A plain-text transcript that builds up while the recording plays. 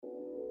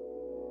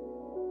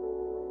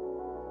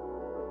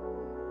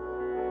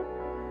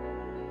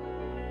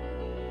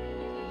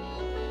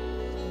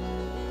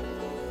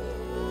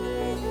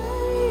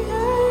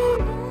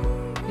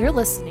You're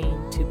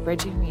listening to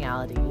Bridging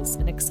Realities,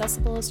 an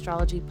accessible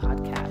astrology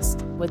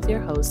podcast with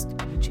your host,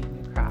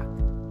 Eugenia Crock.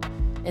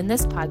 In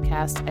this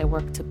podcast, I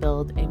work to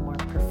build a more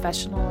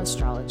professional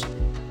astrology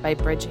by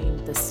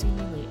bridging the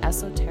seemingly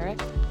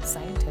esoteric,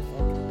 scientific,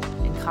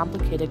 and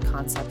complicated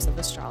concepts of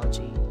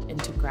astrology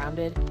into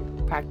grounded,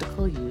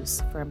 practical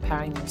use for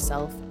empowering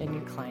yourself and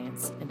your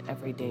clients in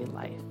everyday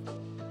life.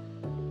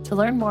 To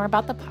learn more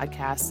about the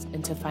podcast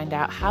and to find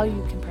out how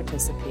you can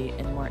participate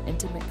in more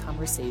intimate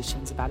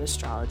conversations about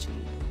astrology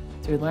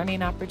through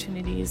learning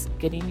opportunities,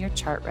 getting your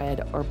chart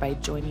read, or by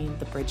joining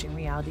the Bridging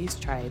Realities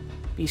tribe,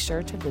 be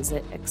sure to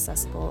visit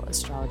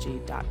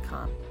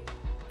accessibleastrology.com.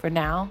 For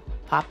now,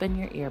 pop in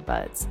your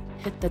earbuds,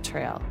 hit the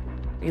trail,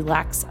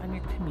 relax on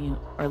your commute,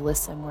 or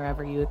listen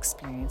wherever you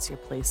experience your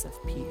place of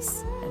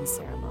peace and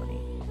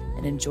ceremony,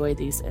 and enjoy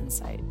these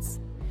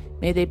insights.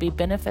 May they be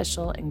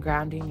beneficial in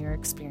grounding your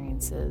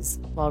experiences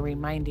while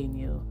reminding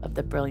you of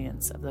the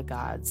brilliance of the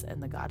gods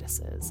and the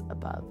goddesses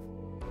above.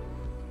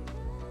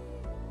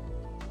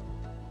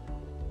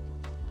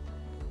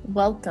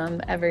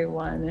 Welcome,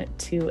 everyone,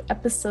 to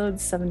episode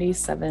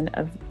 77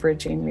 of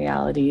Bridging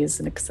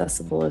Realities, an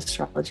accessible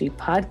astrology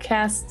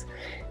podcast.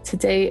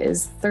 Today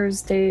is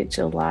Thursday,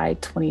 July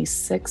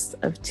 26th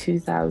of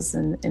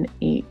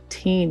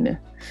 2018,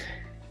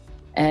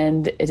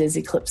 and it is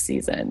eclipse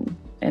season,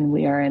 and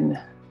we are in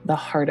the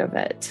heart of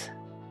it.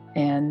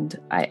 And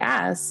I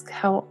ask,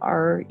 how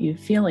are you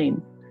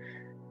feeling?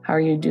 How are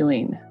you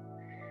doing?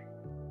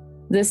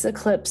 This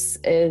eclipse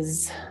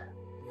is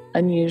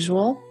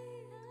unusual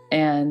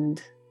and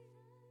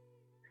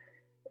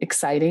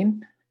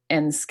exciting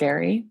and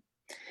scary,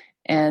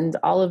 and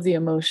all of the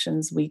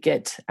emotions we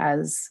get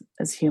as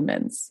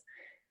humans.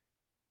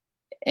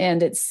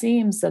 And it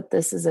seems that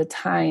this is a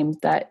time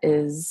that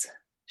is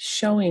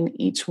showing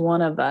each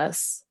one of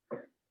us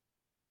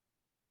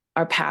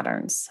our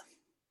patterns,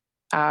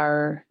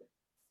 our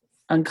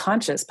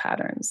unconscious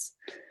patterns,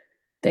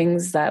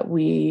 things that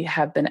we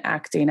have been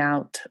acting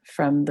out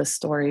from the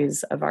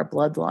stories of our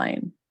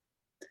bloodline.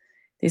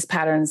 These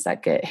patterns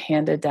that get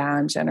handed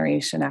down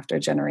generation after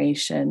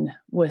generation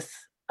with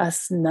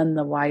us none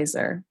the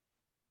wiser.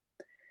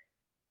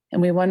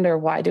 And we wonder,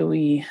 why do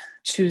we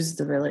choose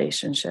the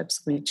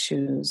relationships we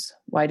choose?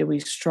 Why do we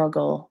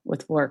struggle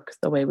with work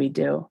the way we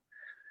do?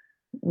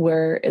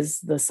 Where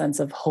is the sense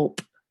of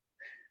hope?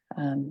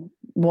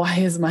 Why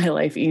is my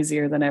life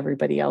easier than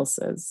everybody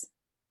else's?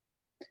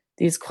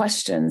 These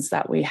questions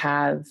that we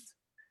have,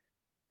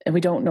 and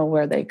we don't know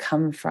where they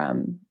come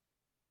from.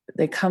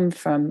 They come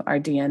from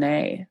our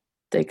DNA.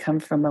 They come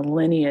from a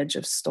lineage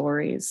of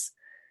stories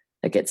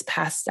that gets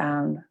passed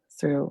down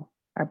through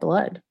our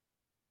blood.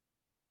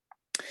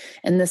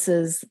 And this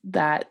is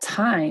that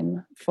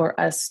time for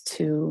us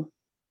to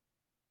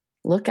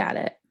look at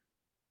it,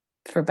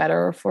 for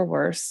better or for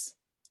worse,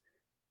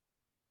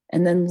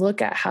 and then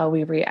look at how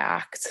we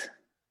react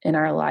in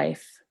our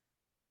life,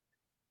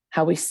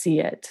 how we see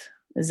it.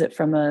 Is it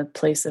from a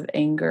place of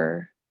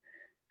anger,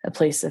 a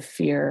place of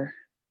fear,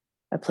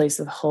 a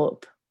place of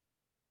hope,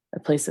 a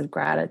place of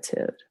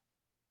gratitude?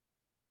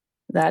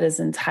 That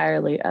is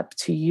entirely up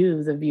to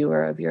you, the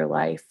viewer of your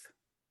life.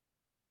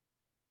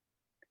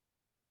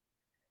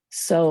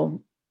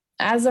 So,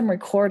 as I'm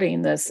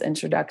recording this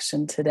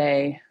introduction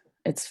today,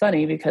 it's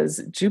funny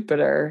because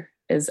Jupiter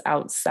is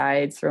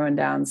outside throwing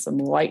down some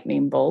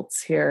lightning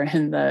bolts here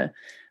in the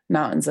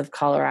mountains of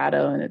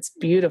Colorado, and it's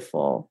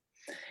beautiful.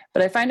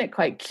 But I find it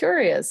quite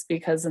curious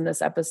because in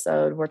this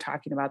episode, we're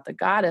talking about the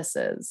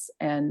goddesses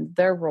and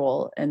their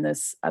role in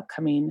this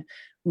upcoming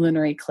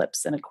lunar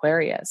eclipse in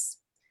Aquarius.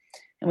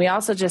 And we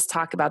also just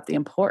talk about the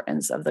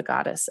importance of the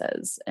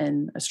goddesses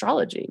in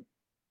astrology.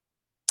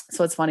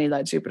 So it's funny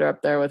that Jupiter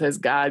up there with his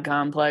God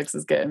complex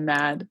is getting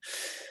mad.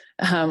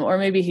 Or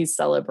maybe he's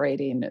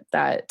celebrating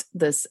that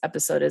this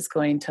episode is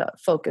going to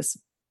focus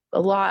a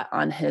lot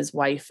on his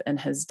wife and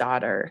his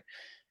daughter,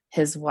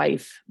 his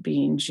wife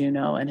being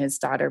Juno and his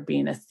daughter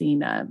being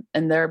Athena.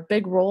 And there are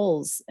big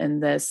roles in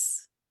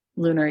this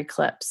lunar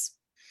eclipse.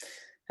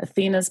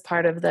 Athena's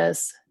part of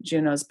this,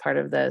 Juno's part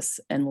of this,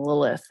 and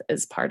Lilith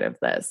is part of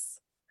this.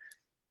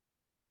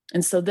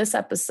 And so this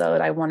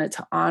episode, I wanted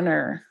to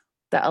honor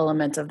the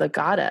element of the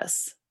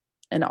goddess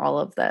in all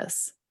of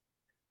this,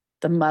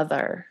 the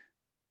mother,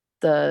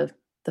 the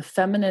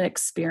feminine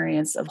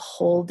experience of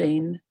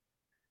holding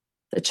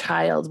the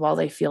child while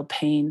they feel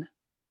pain,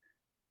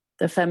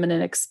 the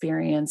feminine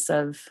experience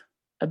of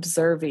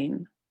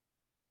observing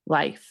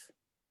life,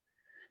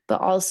 but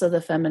also the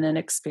feminine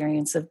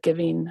experience of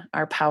giving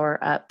our power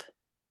up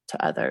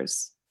to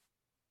others.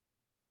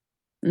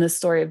 In the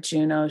story of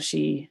Juno,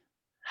 she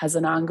has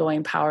an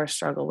ongoing power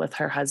struggle with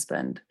her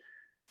husband,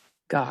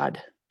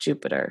 God,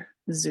 Jupiter,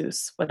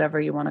 Zeus, whatever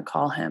you want to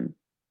call him.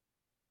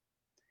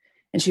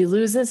 And she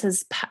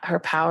loses her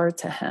power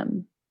to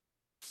him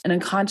and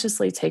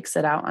unconsciously takes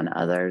it out on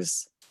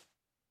others.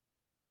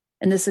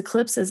 And this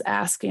eclipse is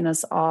asking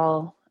us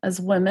all, as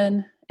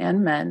women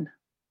and men,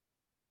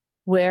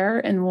 where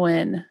and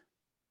when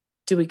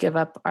do we give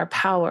up our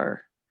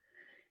power?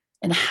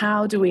 And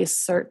how do we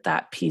assert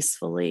that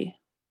peacefully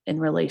in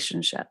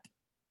relationship?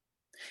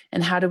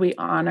 And how do we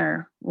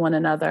honor one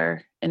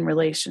another in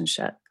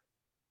relationship?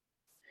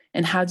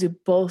 And how do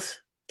both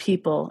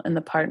people in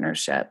the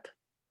partnership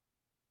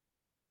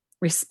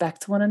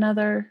respect one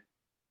another,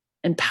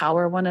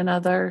 empower one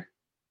another,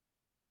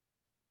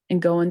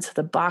 and go into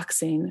the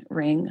boxing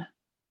ring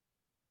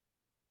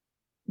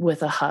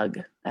with a hug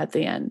at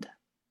the end?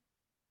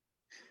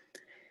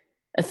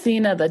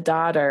 Athena, the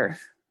daughter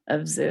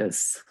of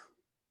Zeus,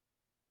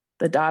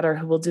 the daughter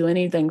who will do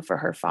anything for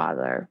her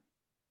father,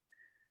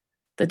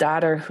 the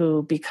daughter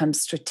who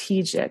becomes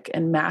strategic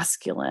and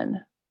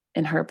masculine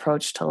in her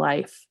approach to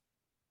life,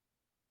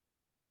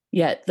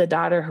 yet the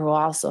daughter who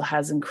also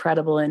has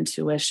incredible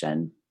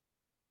intuition,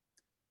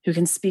 who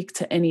can speak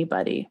to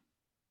anybody,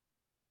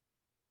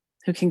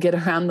 who can get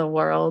around the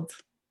world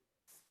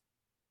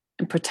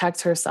and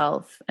protect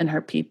herself and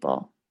her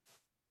people.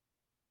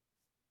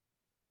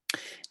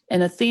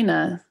 And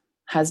Athena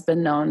has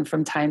been known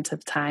from time to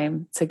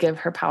time to give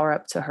her power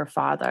up to her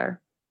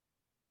father.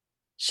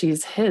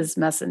 She's his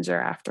messenger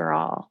after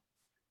all.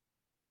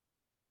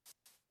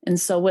 And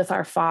so with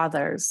our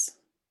fathers,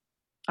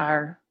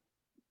 the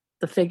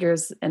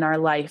figures in our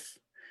life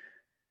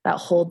that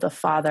hold the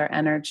father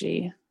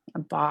energy, a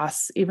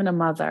boss, even a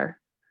mother,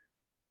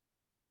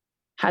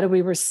 how do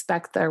we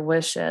respect their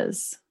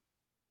wishes,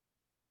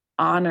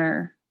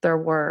 honor their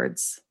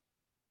words,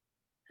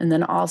 and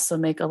then also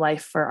make a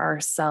life for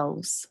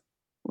ourselves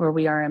where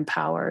we are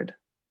empowered?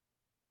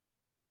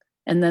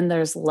 And then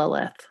there's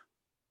Lilith.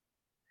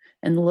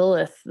 And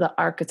Lilith, the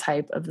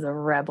archetype of the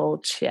rebel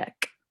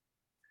chick,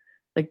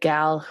 the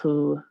gal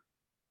who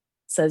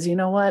says, you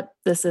know what,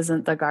 this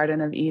isn't the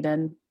Garden of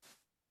Eden.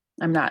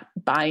 I'm not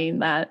buying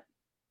that.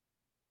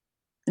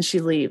 And she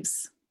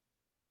leaves.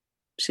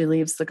 She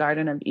leaves the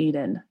Garden of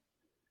Eden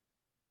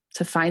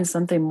to find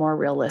something more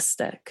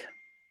realistic.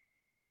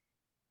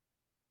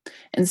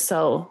 And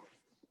so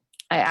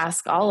I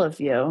ask all of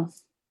you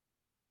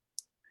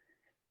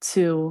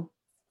to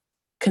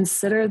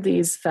consider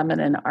these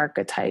feminine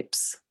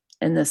archetypes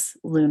in this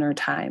lunar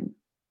time,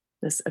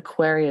 this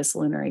Aquarius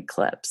lunar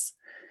eclipse.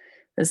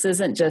 This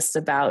isn't just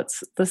about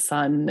the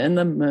sun and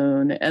the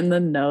moon and the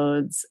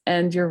nodes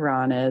and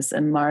Uranus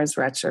and Mars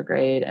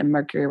retrograde and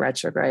Mercury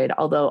retrograde,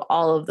 although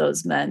all of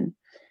those men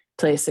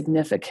play a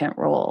significant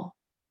role.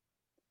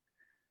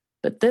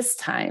 But this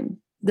time,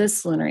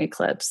 this lunar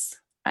eclipse,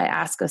 I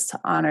ask us to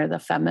honor the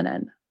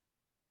feminine.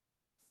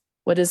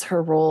 What is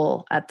her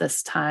role at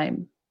this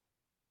time?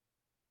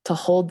 To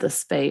hold the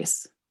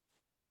space,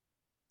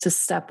 to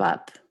step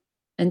up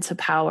into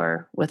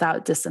power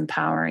without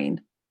disempowering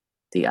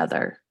the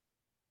other,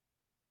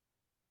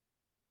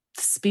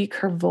 to speak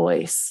her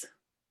voice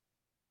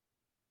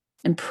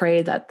and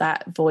pray that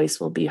that voice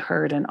will be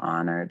heard and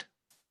honored.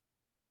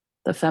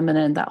 The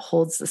feminine that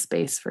holds the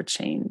space for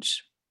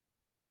change.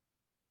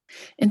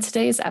 In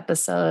today's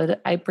episode,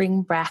 I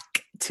bring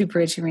back to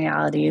Bridging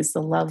Realities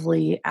the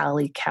lovely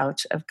Allie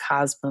couch of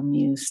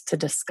Cosmomuse to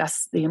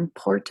discuss the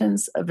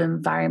importance of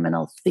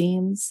environmental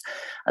themes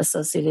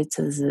associated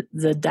to the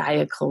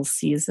zodiacal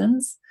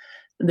seasons,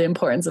 the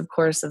importance, of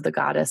course, of the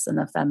goddess and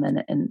the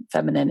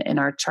feminine in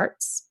our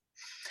charts,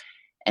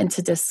 and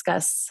to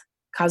discuss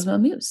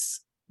Cosmomuse,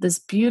 this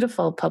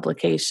beautiful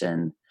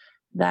publication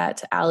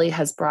that Allie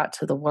has brought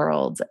to the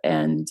world.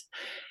 And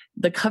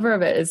the cover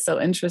of it is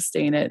so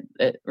interesting.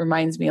 It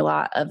reminds me a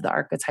lot of the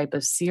archetype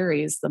of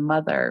Ceres, the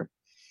mother.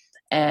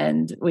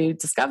 And we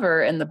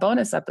discover in the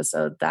bonus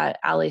episode that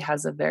Allie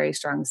has a very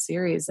strong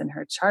Ceres in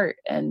her chart.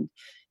 And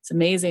it's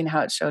amazing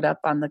how it showed up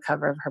on the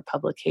cover of her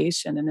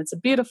publication. And it's a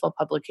beautiful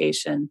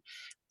publication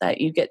that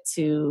you get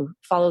to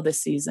follow the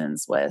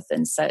seasons with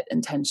and set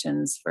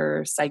intentions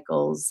for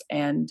cycles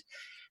and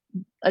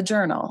a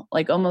journal,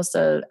 like almost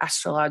an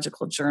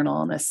astrological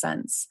journal in a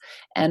sense.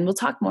 And we'll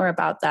talk more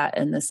about that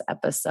in this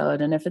episode.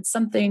 And if it's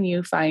something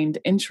you find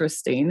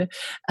interesting,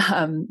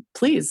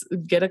 please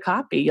get a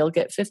copy. You'll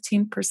get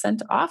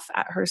 15% off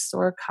at her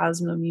store,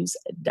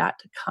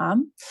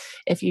 cosmomuse.com,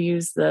 if you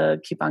use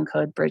the coupon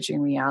code Bridging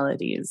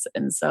Realities.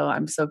 And so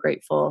I'm so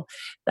grateful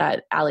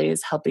that Allie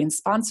is helping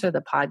sponsor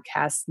the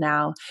podcast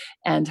now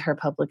and her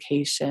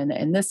publication.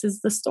 And this is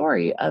the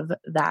story of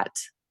that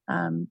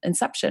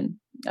inception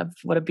of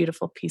what a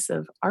beautiful piece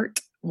of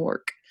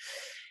artwork.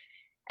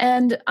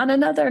 And on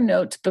another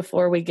note,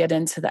 before we get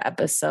into the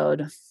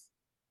episode,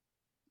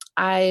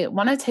 I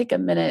want to take a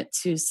minute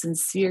to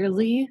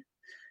sincerely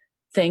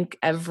thank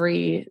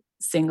every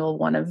single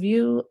one of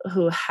you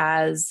who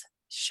has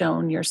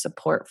shown your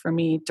support for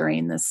me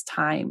during this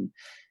time.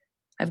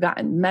 I've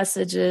gotten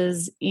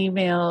messages,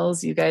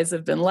 emails. You guys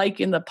have been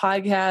liking the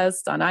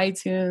podcast on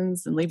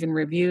iTunes and leaving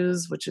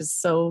reviews, which is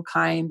so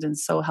kind and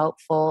so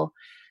helpful.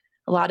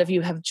 A lot of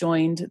you have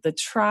joined the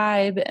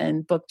tribe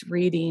and booked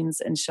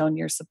readings and shown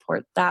your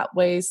support that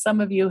way.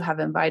 Some of you have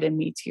invited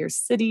me to your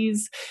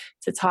cities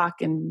to talk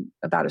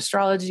about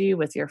astrology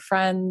with your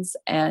friends.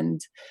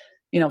 And,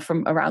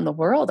 from around the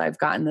world, I've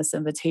gotten this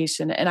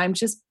invitation. And I'm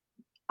just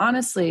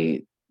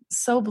honestly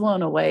so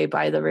blown away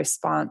by the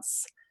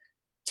response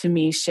to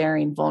me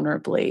sharing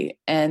vulnerably.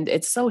 And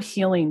it's so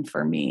healing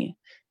for me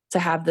to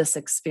have this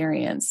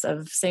experience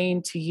of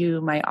saying to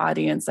you, my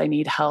audience, I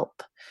need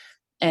help.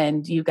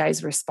 And you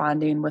guys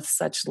responding with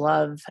such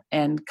love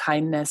and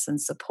kindness and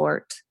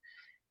support.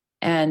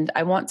 And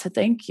I want to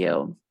thank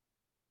you.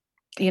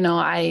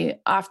 I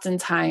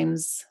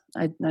oftentimes,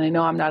 and I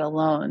know I'm not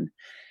alone,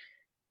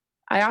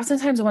 I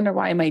oftentimes wonder,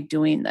 why am I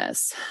doing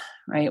this,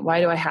 right?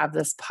 Why do I have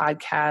this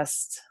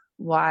podcast?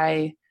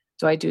 Why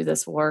do I do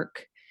this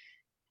work?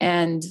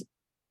 And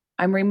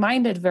I'm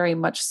reminded very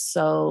much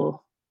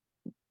so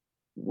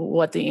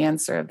what the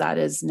answer of that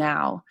is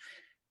now.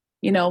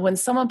 When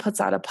someone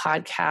puts out a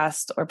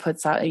podcast or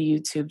puts out a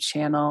YouTube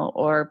channel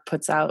or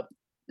puts out,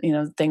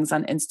 things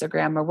on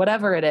Instagram or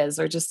whatever it is,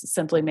 or just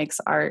simply makes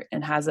art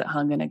and has it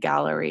hung in a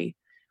gallery,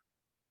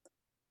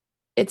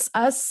 it's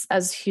us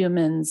as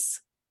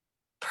humans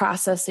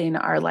processing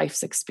our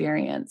life's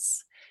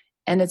experience.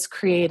 And it's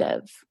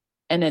creative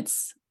and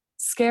it's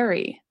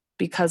scary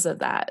because of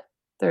that.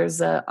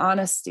 There's a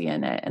honesty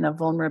in it and a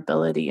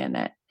vulnerability in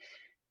it.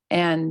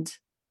 And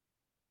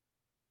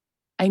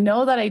I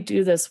know that I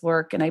do this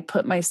work and I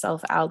put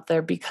myself out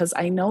there because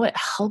I know it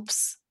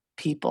helps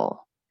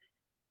people.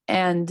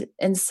 And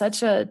in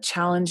such a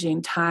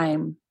challenging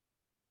time,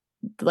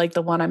 like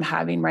the one I'm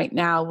having right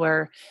now,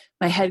 where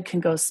my head can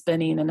go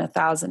spinning in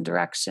 1,000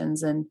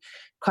 directions and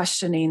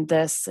questioning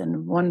this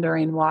and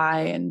wondering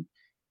why, and,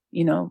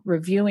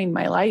 reviewing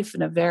my life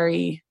in a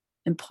very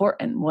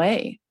important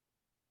way,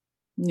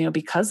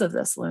 because of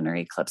this lunar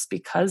eclipse,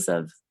 because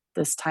of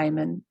this time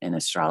in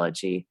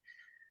astrology.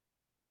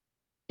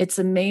 It's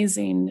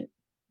amazing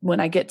when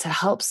I get to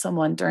help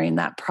someone during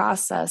that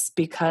process,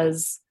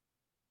 because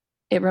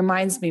it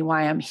reminds me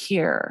why I'm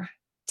here,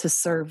 to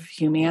serve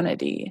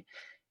humanity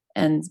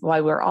and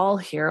why we're all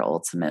here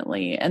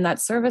ultimately. And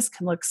that service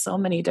can look so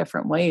many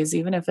different ways,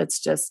 even if it's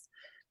just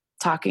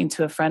talking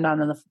to a friend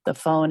on the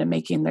phone and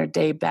making their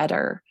day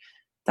better.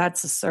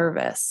 That's a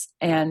service.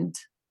 And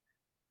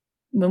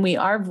when we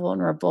are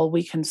vulnerable,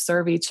 we can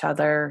serve each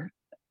other,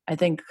 I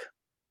think,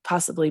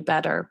 possibly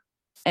better.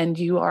 And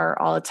you are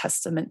all a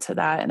testament to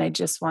that. And I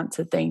just want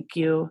to thank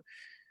you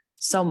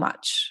so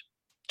much,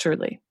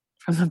 truly,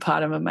 from the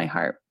bottom of my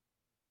heart.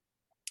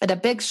 And a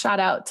big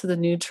shout out to the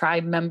new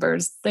tribe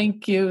members.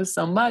 Thank you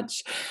so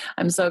much.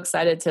 I'm so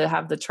excited to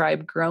have the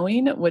tribe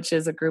growing, which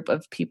is a group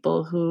of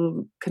people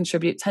who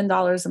contribute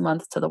 $10 a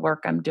month to the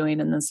work I'm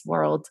doing in this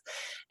world.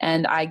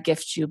 And I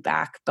gift you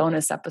back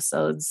bonus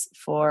episodes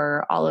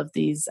for all of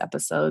these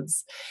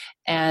episodes.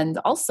 And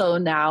also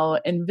now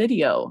in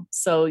video.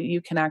 So you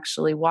can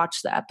actually watch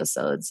the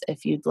episodes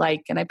if you'd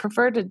like. And I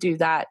prefer to do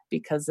that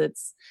because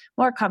it's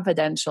more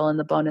confidential in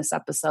the bonus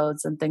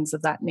episodes and things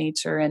of that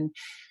nature. And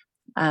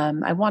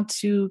I want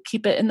to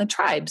keep it in the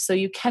tribe. So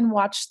you can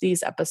watch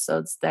these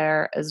episodes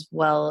there as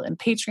well. And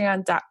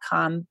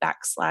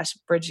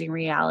patreon.com/bridging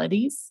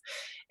realities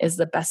is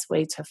the best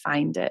way to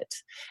find it.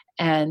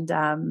 And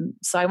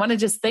so I want to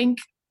just thank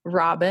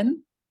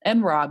Robin,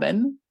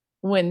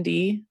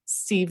 Wendy,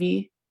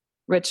 Stevie,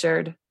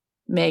 Richard,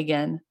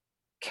 Megan,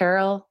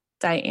 Carol,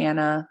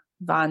 Diana,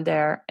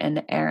 Vondair,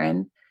 and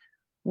Aaron.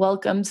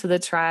 Welcome to the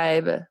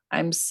tribe.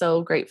 I'm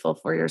so grateful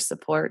for your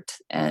support,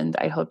 and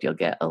I hope you'll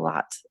get a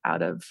lot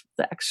out of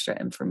the extra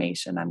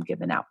information I'm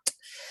giving out.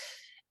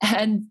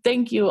 And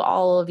thank you,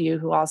 all of you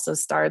who also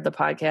started the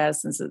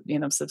podcast and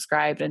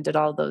subscribed and did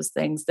all those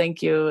things.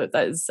 Thank you.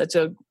 That is such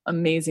an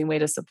amazing way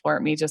to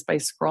support me, just by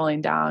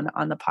scrolling down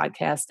on the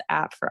podcast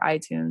app for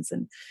iTunes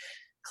and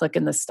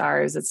clicking the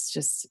stars. It's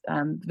just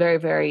very,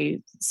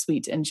 very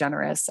sweet and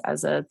generous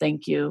as a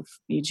thank you,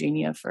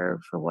 Eugenia,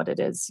 for what it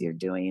is you're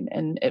doing.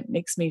 And it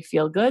makes me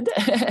feel good.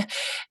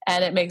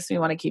 And it makes me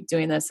want to keep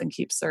doing this and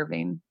keep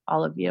serving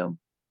all of you.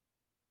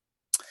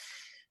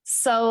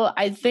 So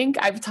I think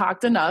I've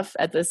talked enough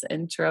at this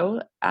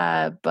intro,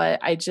 but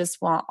I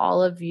just want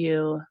all of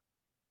you,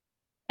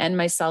 and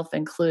myself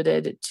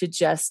included, to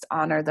just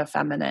honor the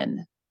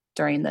feminine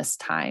during this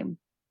time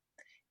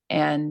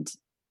and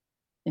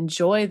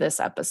enjoy this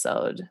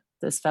episode,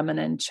 this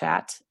feminine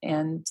chat,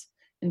 and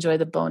enjoy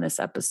the bonus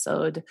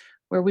episode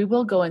where we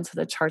will go into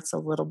the charts a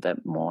little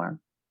bit more.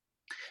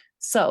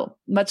 So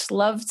much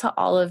love to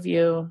all of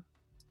you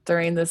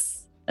during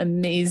this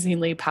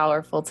amazingly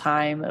powerful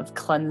time of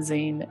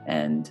cleansing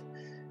and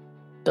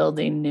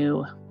building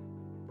new.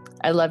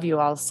 I love you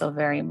all so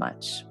very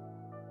much.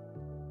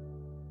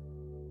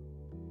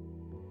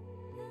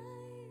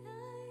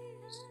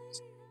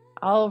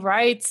 All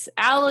right,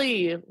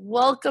 Allie,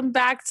 welcome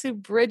back to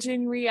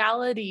Bridging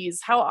Realities.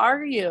 How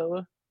are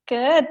you?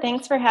 Good.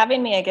 Thanks for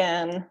having me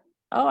again.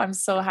 Oh, I'm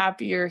so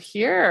happy you're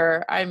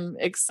here. I'm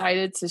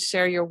excited to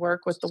share your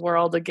work with the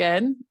world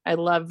again. I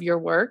love your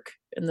work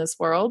in this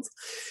world.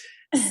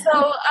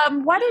 So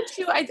why don't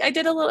you, I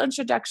did a little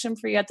introduction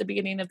for you at the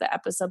beginning of the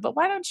episode, but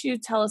why don't you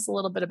tell us a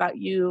little bit about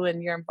you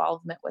and your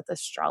involvement with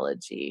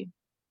astrology?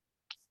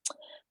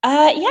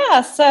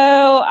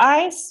 So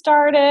I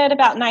started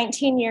about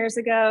 19 years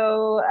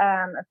ago.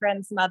 A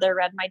friend's mother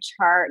read my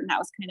chart, and that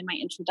was kind of my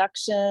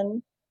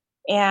introduction.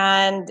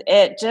 And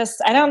it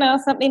just, I don't know,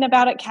 something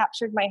about it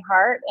captured my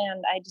heart,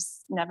 and I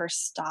just never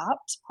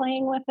stopped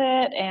playing with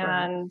it.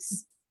 And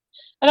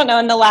I don't know,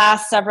 in the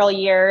last several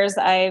years,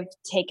 I've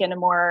taken a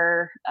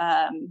more,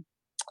 I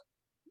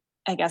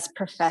guess,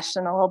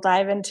 professional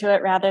dive into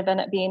it rather than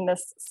it being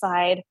this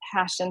side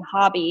passion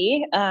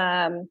hobby.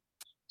 And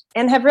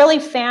have really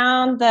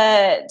found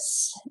that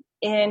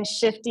in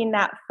shifting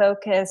that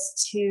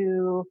focus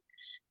to,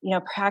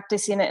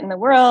 practicing it in the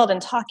world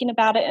and talking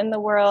about it in the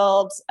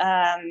world,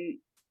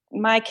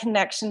 my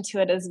connection to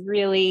it is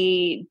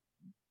really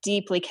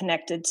deeply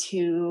connected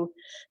to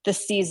the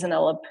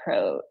seasonal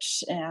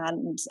approach.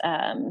 And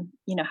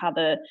how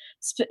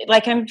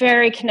I'm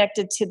very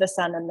connected to the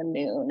sun and the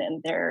moon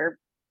and their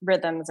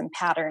rhythms and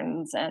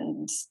patterns,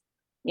 and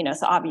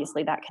so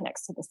obviously that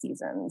connects to the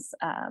seasons.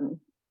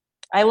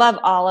 I love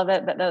all of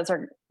it, but those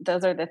are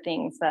the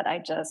things that I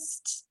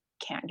just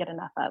can't get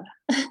enough of.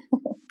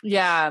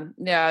 Yeah,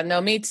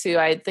 no, me too.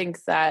 I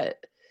think that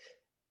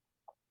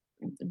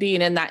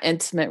being in that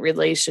intimate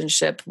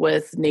relationship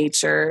with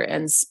nature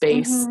and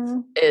space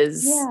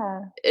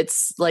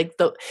it's like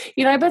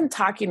I've been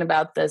talking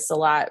about this a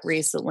lot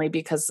recently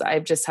because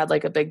I've just had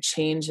like a big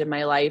change in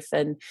my life.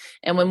 And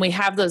when we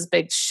have those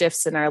big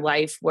shifts in our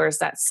life, where's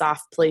that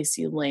soft place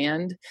you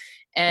land?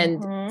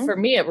 And for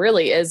me, it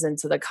really is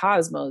into the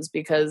cosmos,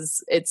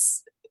 because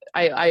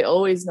I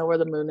always know where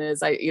the moon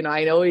is. I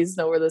always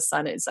know where the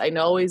sun is. I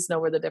always know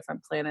where the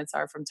different planets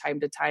are from time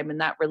to time.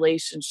 And that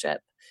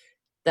relationship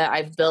that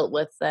I've built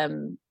with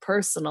them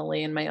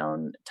personally in my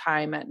own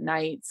time at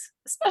night,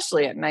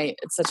 especially at night.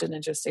 It's such an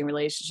interesting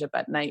relationship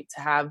at night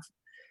to have,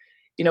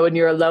 when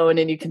you're alone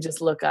and you can just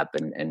look up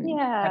and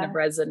kind of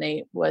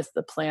resonate with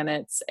the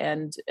planets.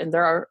 And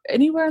there are,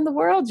 anywhere in the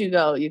world you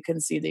go, you can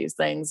see these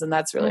things. And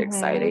that's really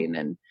exciting.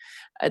 And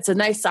it's a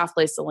nice soft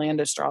place to land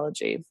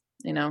astrology,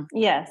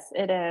 Yes,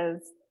 it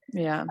is.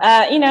 Yeah.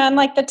 And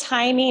like the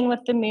timing with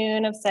the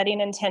moon of setting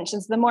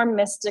intentions, the more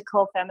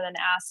mystical feminine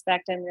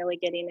aspect I'm really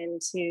getting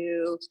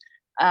into.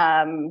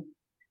 And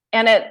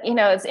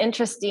it's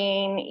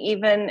interesting,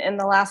 even in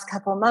the last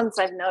couple of months,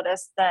 I've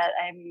noticed that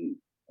I'm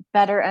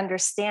better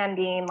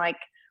understanding like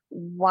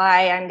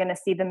why I'm going to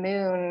see the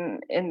moon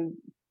in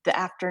the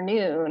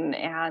afternoon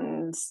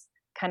and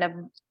kind of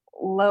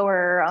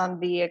lower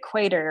on the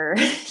equator,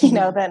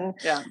 than,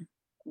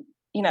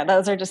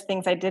 those are just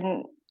things I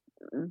didn't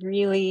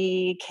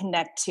really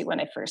connect to when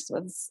I first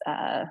was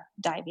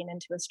diving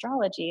into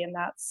astrology. And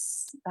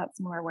that's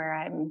more where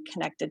I'm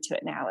connected to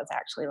it now, is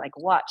actually like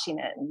watching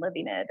it and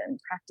living it and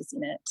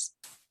practicing it.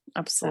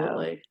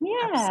 Absolutely. So,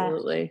 yeah.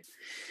 Absolutely.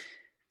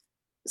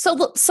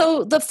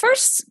 So the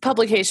first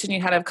publication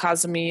you had of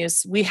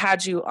Cosmomuse, we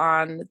had you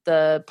on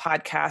the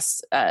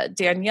podcast.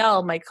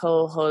 Danielle, my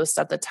co-host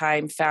at the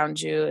time,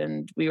 found you,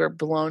 and we were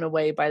blown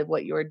away by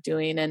what you were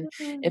doing. And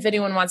if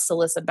anyone wants to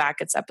listen back,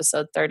 it's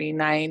episode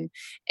 39.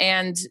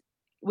 And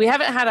we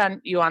haven't had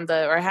you on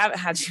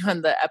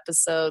the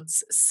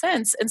episodes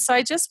since. And so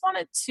I just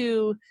wanted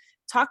to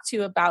talk to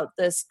you about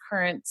this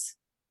current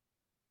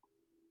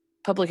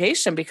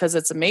publication, because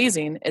it's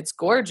amazing. It's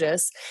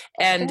gorgeous.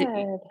 And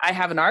Good. I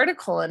have an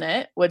article in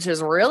it, which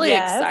is really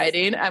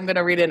exciting. I'm going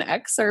to read an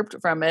excerpt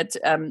from it,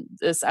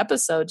 this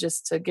episode,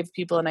 just to give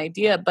people an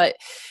idea. But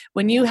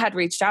when you had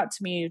reached out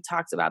to me, you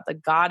talked about the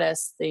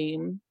goddess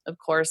theme, of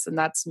course, and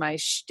that's my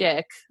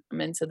shtick.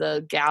 I'm into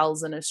the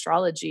gals in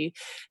astrology.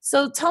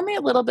 So tell me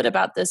a little bit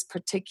about this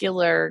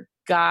particular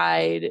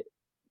guide.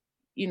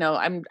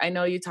 I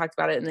know you talked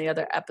about it in the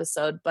other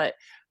episode, but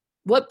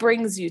what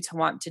brings you to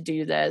want to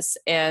do this,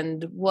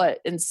 and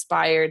what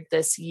inspired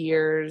this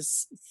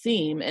year's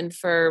theme? And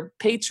for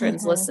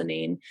patrons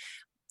listening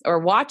or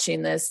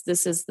watching this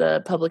is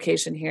the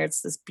publication here.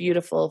 It's this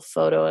beautiful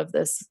photo of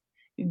this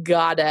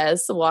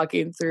goddess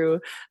walking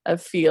through a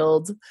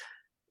field.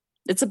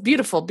 It's a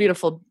beautiful,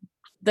 beautiful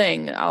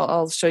thing.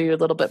 I'll show you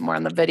a little bit more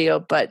on the video,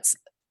 but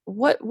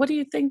what do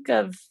you think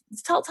of?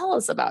 Tell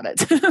us about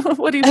it.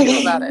 What do you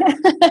feel about it?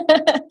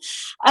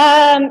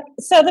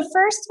 So the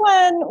first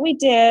one we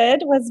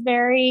did was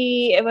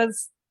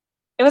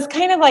it was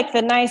kind of like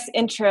the nice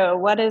intro.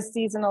 What is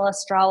seasonal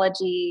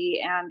astrology?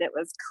 And it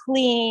was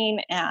clean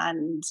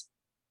and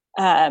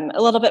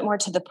a little bit more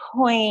to the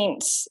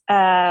point.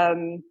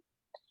 But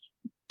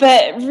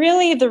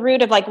really the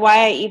root of like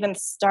why I even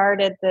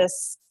started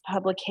this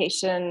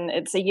publication,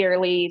 it's a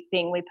yearly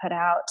thing we put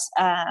out,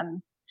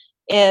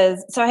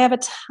 so I have a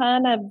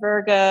ton of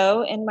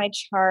Virgo in my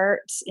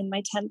chart in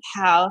my 10th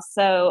house.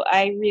 So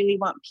I really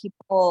want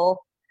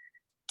people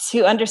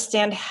to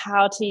understand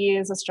how to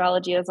use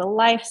astrology as a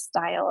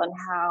lifestyle and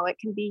how it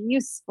can be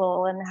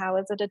useful and how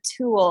is it a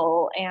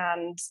tool.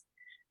 And,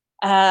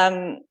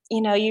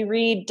 you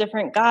read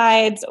different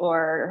guides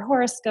or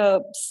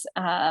horoscopes,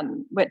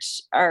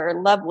 which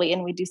are lovely,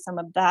 and we do some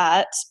of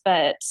that.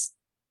 But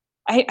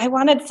I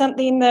wanted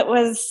something that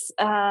was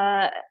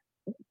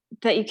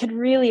that you could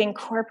really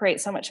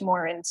incorporate so much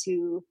more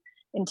into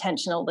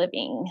intentional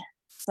living.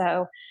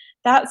 So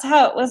that's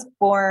how it was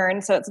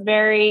born. So it's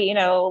very,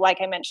 like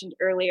I mentioned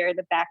earlier,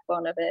 the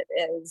backbone of it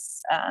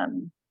is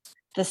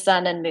the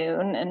sun and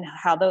moon and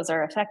how those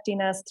are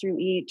affecting us through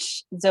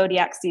each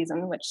zodiac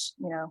season, which,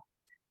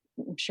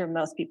 I'm sure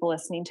most people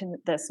listening to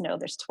this know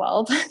there's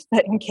 12,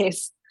 but in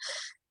case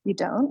you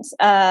don't.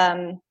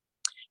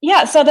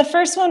 So the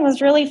first one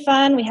was really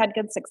fun. We had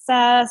good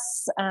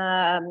success.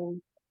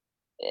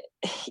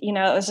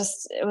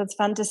 It was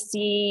fun to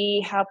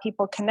see how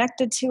people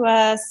connected to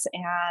us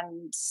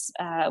and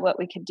what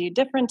we could do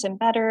different and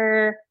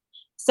better.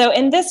 So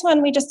in this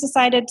one, we just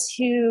decided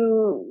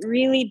to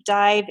really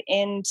dive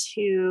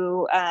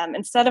into,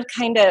 instead of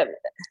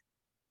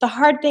the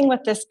hard thing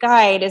with this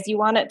guide is you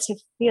want it to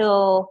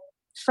feel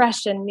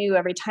fresh and new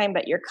every time,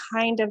 but you're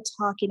kind of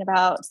talking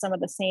about some of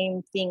the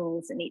same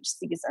things in each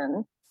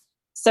season.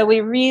 So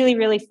we really,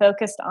 really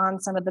focused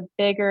on some of the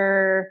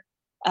bigger,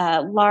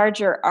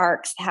 larger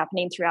arcs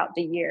happening throughout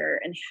the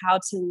year and how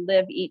to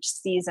live each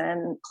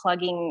season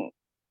plugging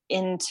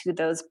into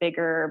those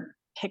bigger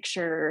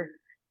picture,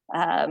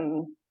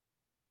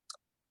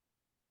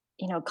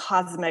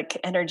 cosmic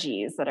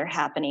energies that are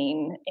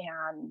happening.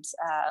 And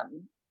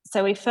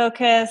so we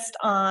focused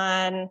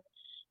on,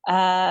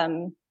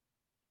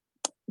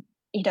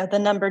 the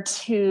number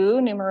 2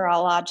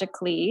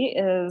 numerologically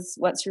is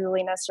what's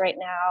ruling us right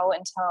now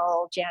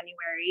until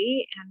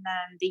January, and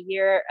then the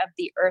year of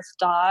the Earth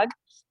Dog.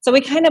 So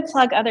we kind of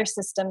plug other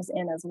systems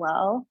in as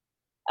well.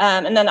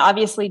 And then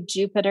obviously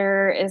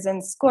Jupiter is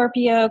in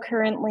Scorpio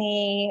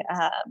currently.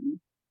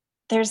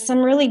 There's some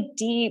really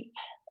deep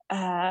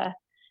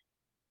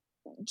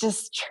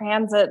just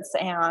transits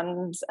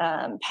and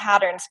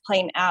patterns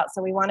playing out.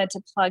 So we wanted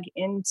to plug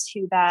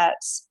into that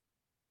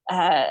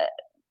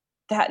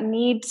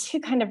need to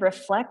kind of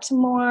reflect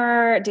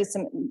more, do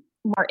some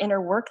more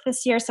inner work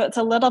this year. So it's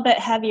a little bit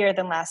heavier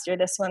than last year.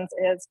 This one's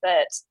is,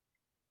 but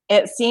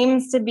it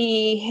seems to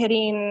be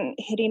hitting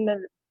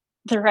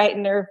the right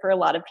nerve for a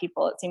lot of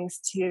people. It seems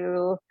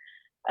to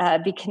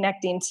be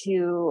connecting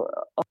to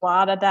a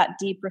lot of that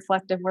deep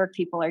reflective work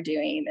people are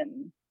doing.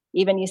 And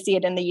even you see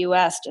it in the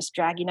US, just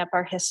dragging up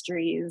our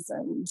histories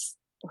and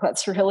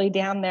what's really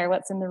down there,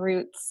 what's in the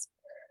roots.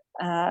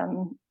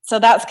 So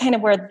that's kind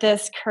of where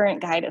this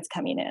current guide is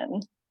coming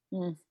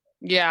in.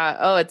 Yeah.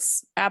 Oh,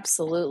 it's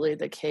absolutely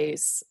the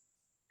case.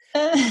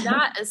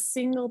 Not a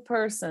single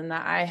person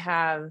that I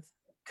have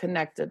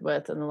connected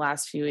with in the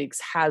last few weeks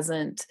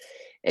hasn't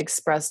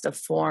expressed a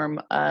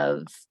form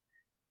of,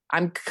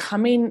 I'm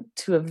coming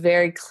to a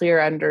very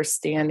clear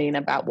understanding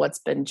about what's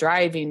been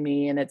driving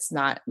me, and it's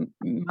not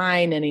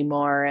mine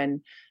anymore.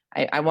 And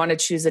I want to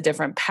choose a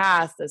different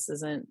path. This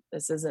isn't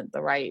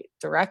the right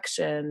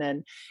direction.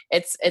 And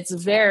it's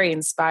very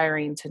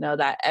inspiring to know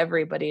that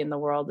everybody in the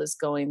world is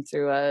going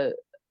through a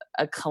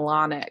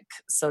colonic,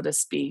 so to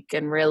speak,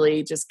 and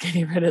really just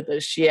getting rid of the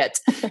shit.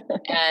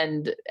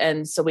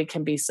 and so we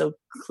can be so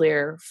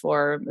clear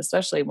for,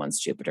 especially once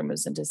Jupiter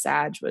moves into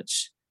Sag,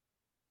 which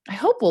I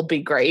hope will be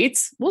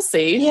great. We'll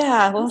see.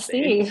 Yeah, we'll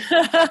see.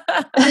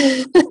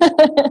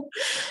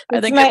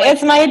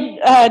 It's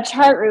my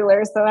chart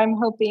ruler, so I'm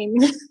hoping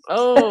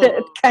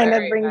it kind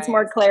of brings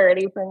more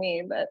clarity for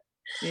me. But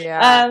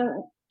yeah.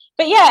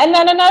 And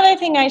then another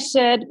thing I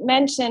should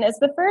mention is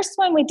the first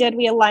one we did,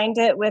 we aligned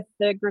it with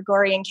the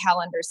Gregorian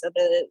calendar, so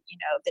the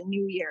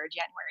new year,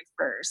 January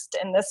 1st.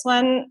 And this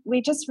one,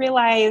 we just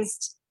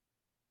realized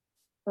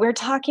we're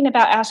talking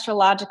about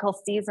astrological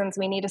seasons.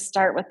 We need to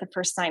start with the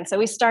first sign. So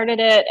we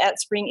started it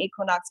at spring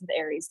equinox of the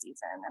Aries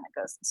season, and it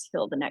goes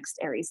till the next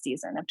Aries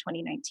season of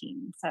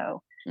 2019.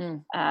 So,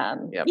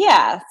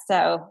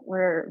 so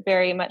we're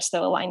very much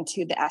so aligned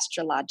to the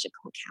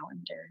astrological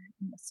calendar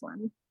in this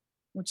one.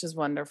 Which is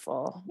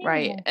wonderful. Yeah.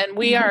 Right. And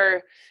we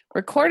are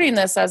recording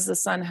this as the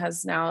sun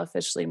has now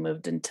officially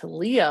moved into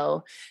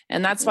Leo.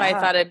 And that's why I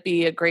thought it'd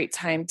be a great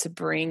time to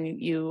bring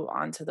you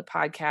onto the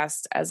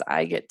podcast as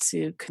I get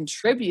to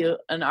contribute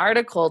an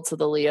article to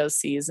the Leo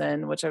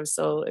season, which I was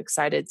so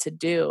excited to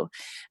do.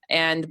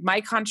 And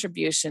my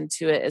contribution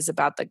to it is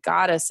about the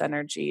goddess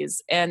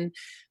energies. And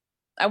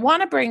I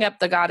want to bring up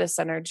the goddess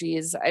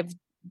energies. I've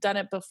done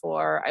it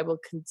before. I will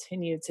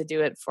continue to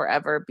do it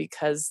forever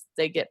because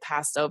they get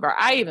passed over.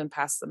 I even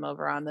pass them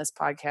over on this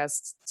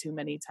podcast too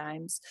many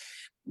times.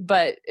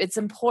 But it's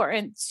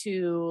important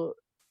to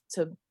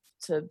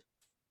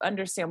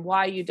understand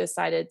why you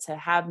decided to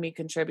have me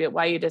contribute,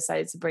 why you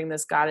decided to bring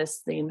this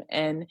goddess theme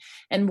in,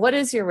 and what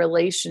is your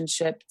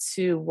relationship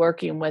to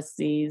working with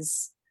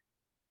these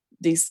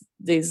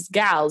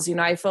gals.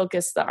 I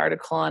focused the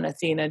article on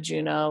Athena,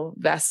 Juno,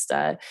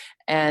 Vesta,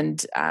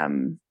 and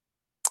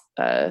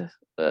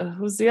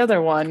who's the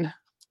other one?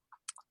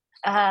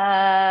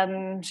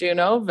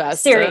 Juno,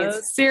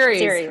 Vesta,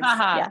 Ceres.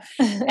 Yeah.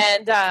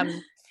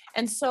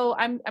 And so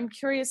I'm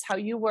curious how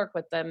you work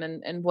with them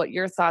and what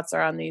your thoughts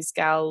are on these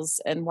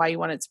gals and why you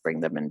wanted to bring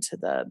them into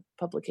the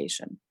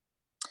publication.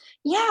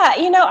 Yeah,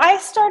 I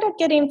started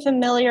getting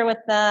familiar with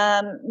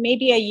them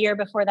maybe a year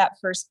before that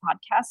first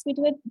podcast we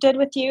did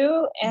with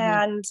you.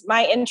 And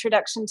my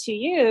introduction to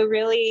you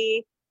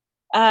really,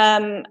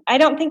 I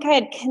don't think I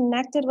had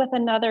connected with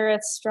another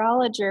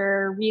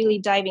astrologer really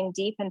diving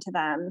deep into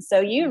them. So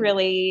you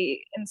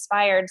really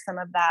inspired some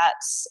of that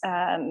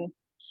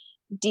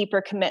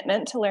deeper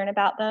commitment to learn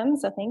about them.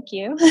 So thank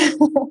you.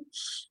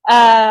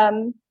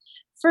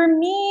 For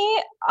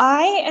me,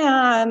 I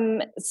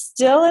am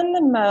still in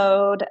the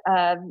mode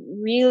of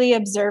really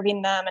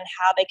observing them and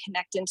how they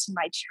connect into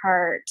my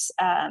chart.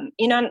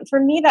 For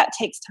me, that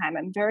takes time.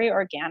 I'm very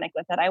organic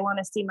with it. I want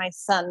to see my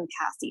sun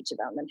pass each of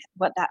them and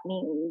what that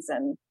means,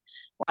 and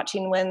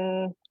watching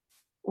when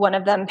one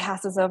of them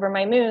passes over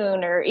my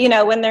moon, or,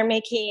 when they're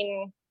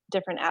making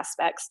different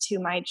aspects to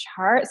my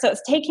chart. So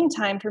it's taking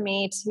time for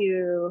me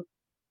to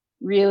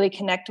really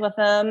connect with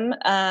them.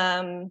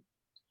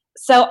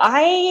 So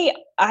I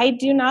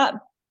do not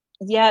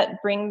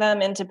yet bring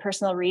them into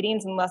personal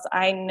readings unless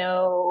I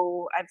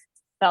know I've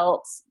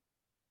felt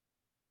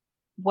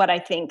what I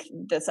think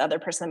this other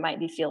person might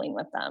be feeling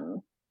with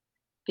them,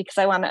 because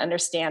I want to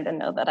understand and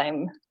know that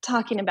I'm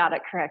talking about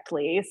it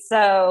correctly.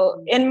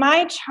 So in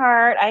my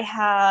chart, I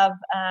have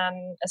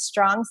a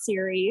strong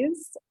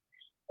Ceres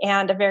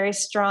and a very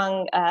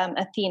strong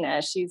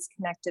Athena. She's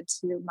connected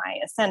to my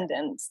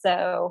ascendant.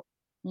 So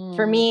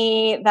for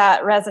me,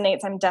 that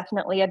resonates. I'm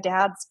definitely a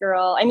dad's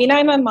girl. I mean,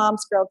 I'm a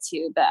mom's girl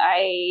too, but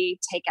I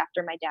take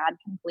after my dad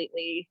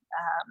completely.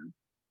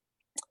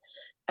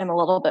 I'm a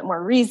little bit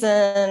more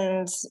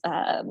reasoned.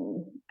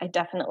 I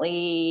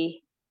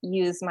definitely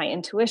use my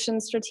intuition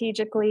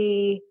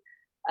strategically.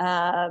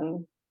 I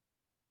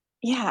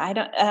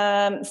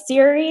don't,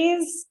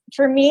 series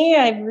for me,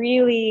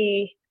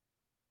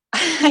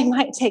 I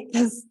might take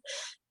this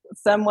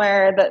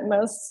somewhere that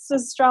most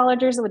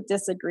astrologers would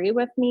disagree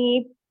with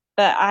me,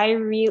 but I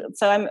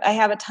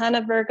have a ton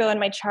of Virgo in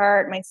my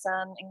chart, my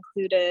sun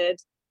included.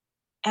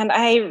 And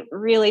I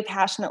really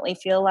passionately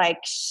feel like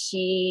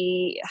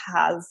she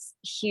has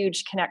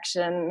huge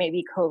connection,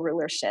 maybe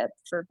co-rulership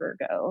for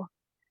Virgo.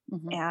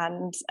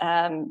 And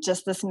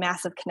just this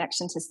massive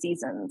connection to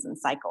seasons and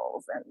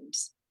cycles,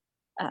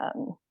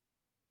 and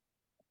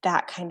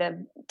that kind of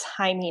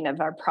timing of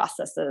our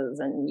processes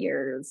and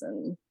years.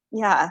 And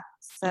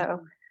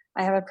so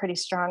I have a pretty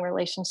strong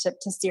relationship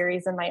to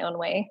Ceres in my own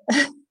way.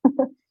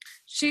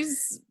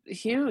 She's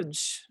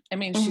huge. I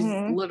mean, she's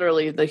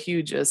literally the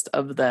hugest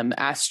of them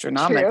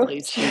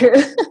astronomically. True.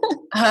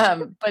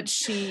 But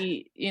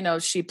she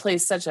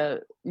plays such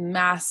a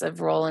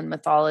massive role in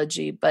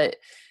mythology, but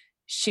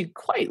she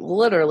quite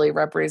literally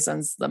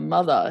represents the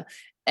mother.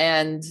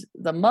 And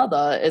the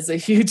mother is a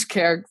huge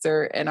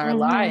character in our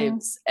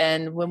lives.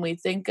 And when we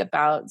think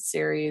about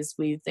Ceres,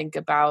 we think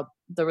about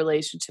the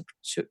relationship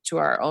to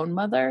our own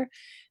mother,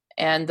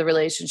 and the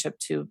relationship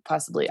to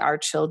possibly our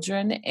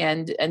children,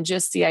 and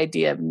just the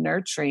idea of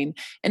nurturing.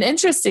 And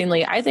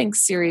interestingly, I think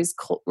Ceres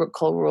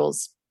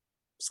co-rules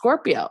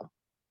Scorpio.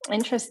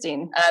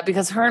 Interesting.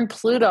 Because her and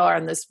Pluto are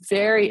in this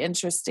very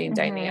interesting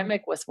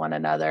dynamic with one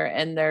another.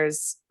 And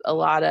there's a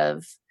lot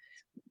of,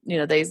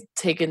 they've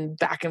taken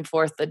back and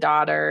forth the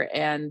daughter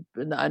and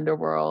in the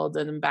underworld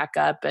and then back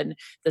up, and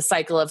the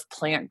cycle of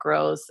plant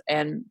growth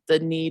and the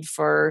need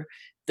for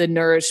the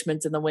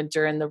nourishment in the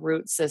winter and the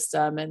root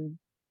system, and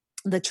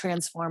the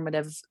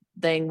transformative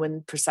thing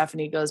when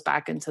Persephone goes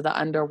back into the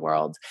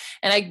underworld.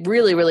 And I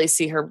really, really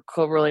see her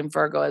co-ruling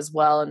Virgo as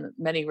well in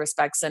many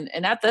respects. And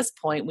at this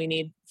point we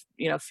need,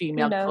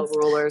 female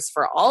co-rulers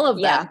for all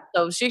of them.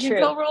 So she can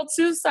co-rule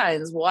 2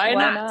 signs. Why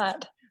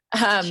not?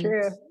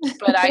 True.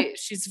 But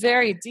she's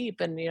very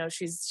deep, and,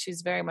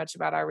 she's very much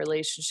about our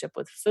relationship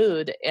with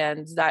food.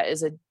 And that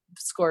is a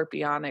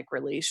scorpionic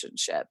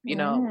relationship.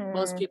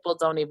 Most people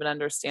don't even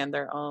understand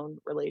their own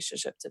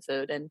relationship to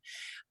food,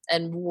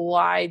 and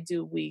why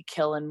do we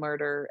kill and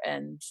murder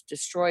and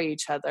destroy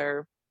each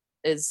other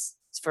is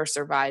for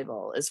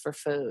survival, is for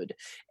food.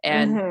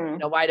 And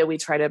why do we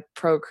try to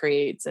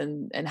procreate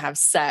and have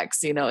sex,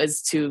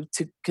 is to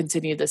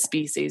continue the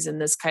species.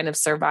 And this kind of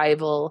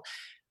survival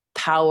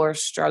power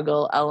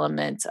struggle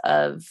element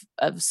of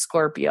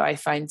Scorpio I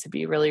find to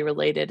be really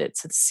related.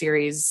 It's a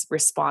Ceres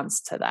response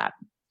to that.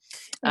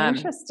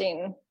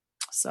 Interesting.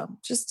 So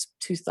just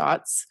 2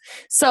 thoughts.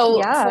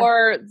 So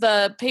for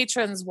the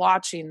patrons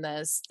watching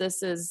this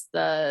is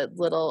the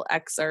little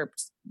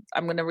excerpt.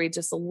 I'm going to read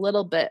just a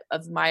little bit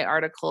of my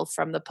article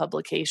from the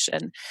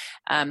publication,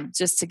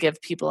 just to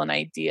give people an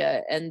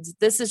idea. And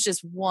this is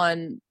just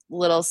one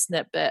little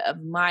snippet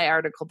of my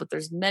article, but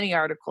there's many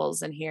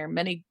articles in here,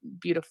 many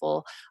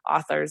beautiful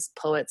authors,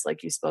 poets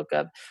like you spoke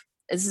of.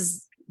 This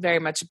is very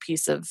much a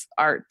piece of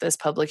art, this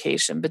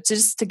publication, but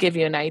just to give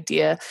you an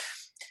idea.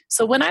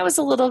 So when I was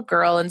a little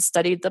girl and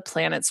studied the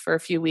planets for a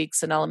few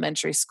weeks in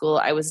elementary school,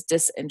 I was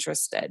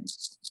disinterested.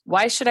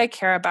 Why should I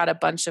care about a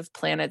bunch of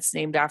planets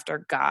named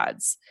after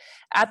gods?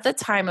 At the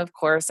time, of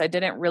course, I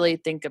didn't really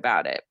think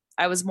about it.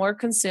 I was more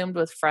consumed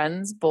with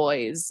friends,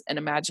 boys, and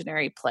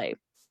imaginary play.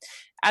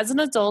 As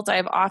an adult, I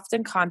have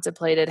often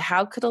contemplated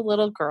how could a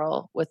little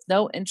girl with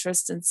no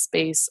interest in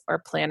space or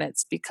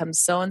planets become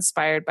so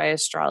inspired by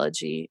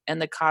astrology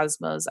and the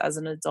cosmos as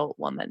an adult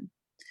woman.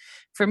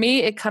 For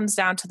me, it comes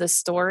down to the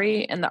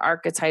story and the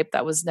archetype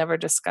that was never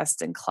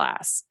discussed in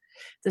class.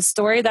 The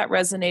story that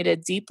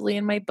resonated deeply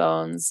in my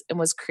bones and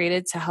was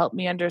created to help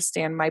me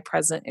understand my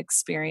present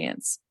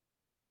experience.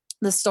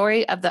 the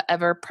story of the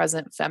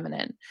ever-present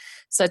feminine,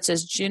 such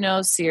as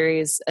Juno,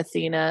 Ceres,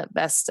 Athena,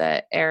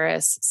 Vesta,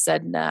 Eris,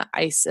 Sedna,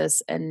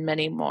 Isis, and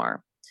many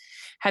more.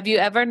 Have you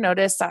ever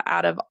noticed that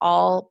out of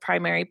all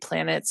primary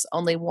planets,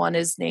 only one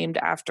is named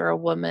after a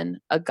woman,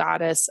 a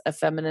goddess, a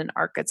feminine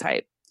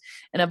archetype?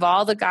 And of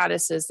all the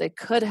goddesses they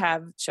could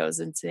have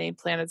chosen to name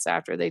planets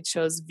after, they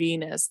chose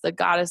Venus. The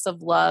goddess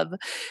of love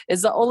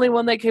is the only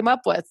one they came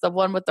up with, the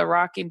one with the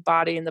rocking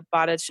body and the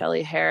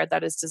Botticelli hair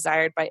that is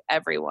desired by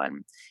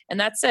everyone. And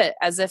that's it,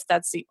 as if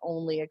that's the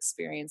only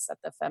experience that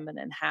the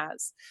feminine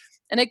has.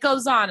 And it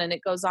goes on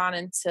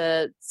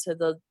into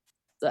the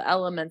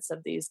elements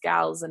of these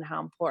gals and how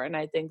important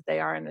I think they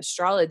are in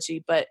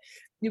astrology. But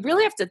you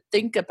really have to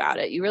think about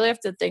it. You really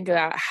have to think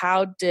about,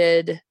 how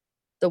did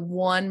the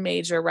one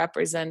major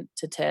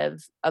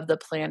representative of the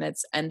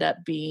planets end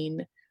up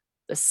being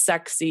the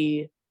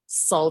sexy,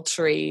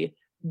 sultry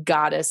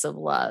goddess of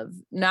love,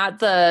 not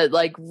the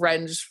like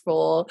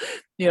vengeful,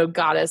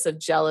 goddess of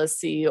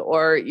jealousy,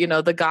 or,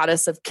 the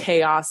goddess of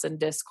chaos and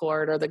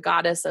discord, or the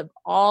goddess of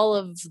all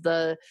of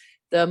the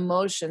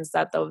emotions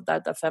that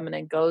the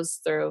feminine goes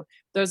through.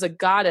 There's a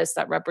goddess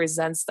that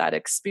represents that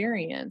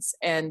experience.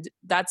 And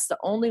that's the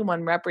only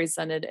one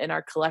represented in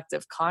our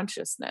collective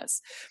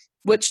consciousness,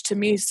 which to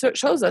me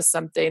shows us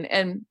something.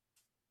 And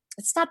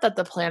it's not that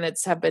the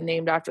planets have been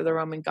named after the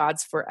Roman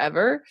gods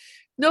forever.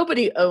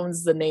 Nobody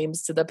owns the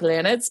names to the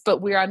planets, but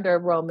we're under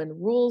Roman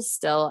rules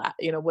still,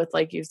 with,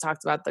 like you've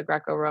talked about, the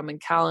Greco-Roman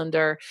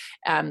calendar,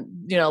 a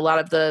lot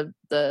of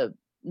the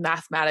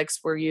mathematics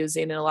we're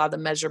using and a lot of the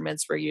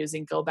measurements we're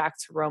using go back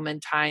to Roman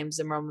times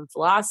and Roman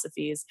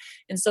philosophies.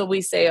 And so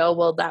we say, oh,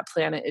 well, that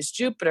planet is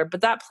Jupiter,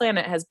 but that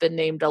planet has been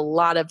named a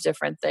lot of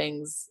different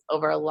things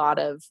over a lot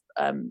of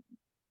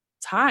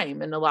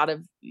time and a lot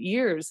of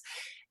years.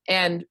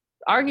 And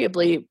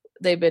arguably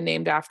they've been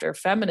named after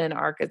feminine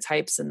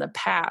archetypes in the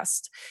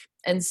past.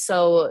 And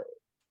so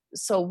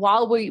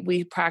while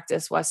we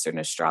practice Western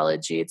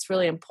astrology, it's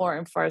really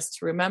important for us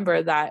to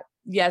remember that,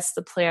 yes,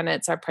 the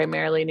planets are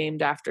primarily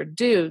named after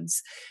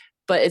dudes,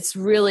 but it's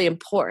really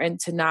important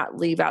to not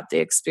leave out the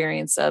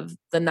experience of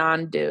the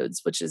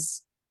non-dudes, which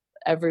is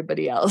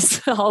everybody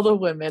else, all the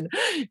women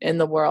in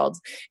the world.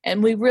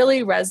 And we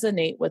really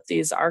resonate with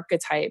these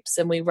archetypes,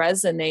 and we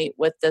resonate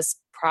with this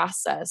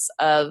process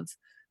of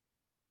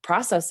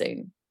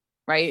processing,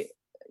 right?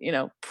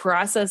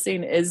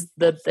 Processing is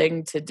the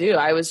thing to do.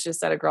 I was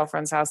just at a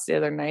girlfriend's house the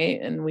other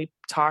night, and we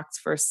talked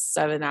for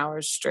 7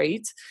 hours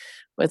straight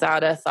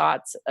without a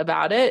thought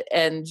about it.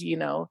 And,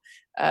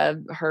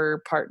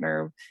 her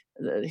partner,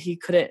 he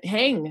couldn't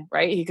hang,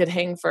 right? He could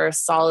hang for a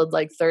solid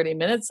 30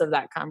 minutes of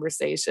that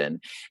conversation.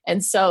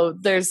 And so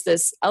there's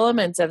this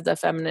element of the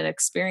feminine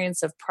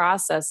experience of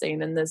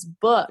processing. And this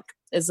book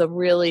is a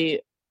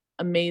really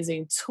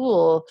amazing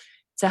tool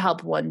to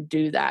help one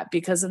do that,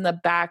 because in the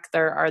back,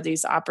 there are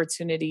these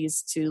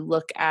opportunities to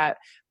look at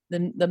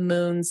the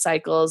moon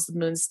cycles, the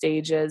moon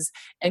stages,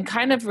 and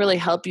kind of really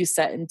help you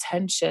set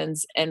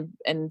intentions and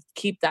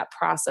keep that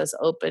process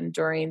open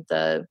during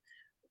the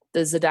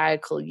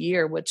zodiacal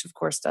year, which of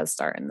course does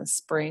start in the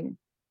spring.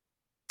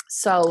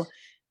 So,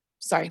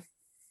 sorry.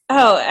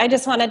 Oh, I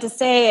just wanted to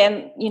say,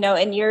 and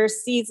in your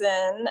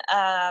season,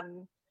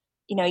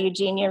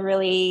 Eugenia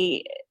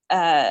really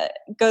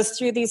goes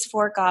through these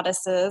 4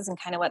 goddesses and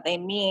kind of what they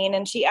mean,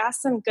 and she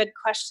asks some good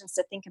questions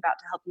to think about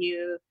to help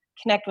you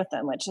connect with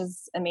them, which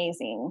is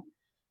amazing.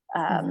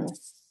 And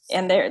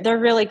they're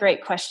really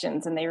great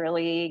questions, and they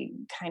really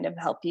kind of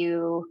help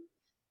you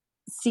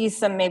see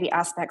some maybe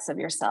aspects of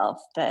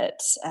yourself that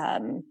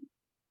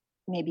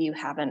maybe you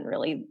haven't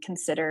really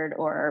considered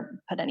or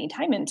put any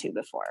time into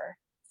before.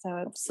 So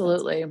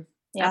absolutely.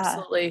 Yeah.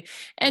 Absolutely.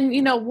 And,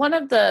 one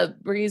of the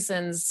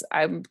reasons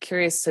I'm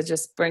curious to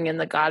just bring in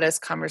the goddess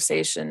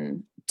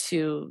conversation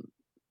to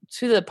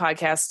the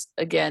podcast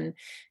again,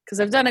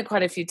 because I've done it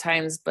quite a few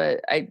times,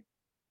 but I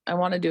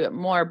want to do it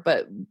more.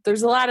 But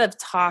there's a lot of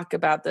talk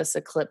about this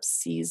eclipse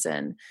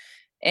season,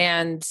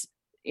 and,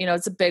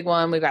 it's a big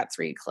one. We've got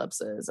 3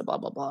 eclipses, blah,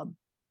 blah, blah.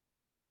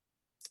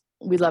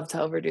 We love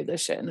to overdo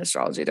this shit in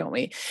astrology, don't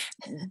we?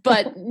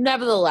 But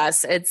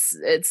nevertheless, it's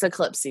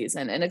eclipse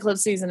season, and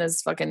eclipse season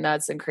is fucking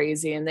nuts and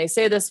crazy. And they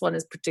say this one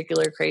is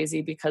particularly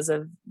crazy because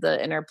of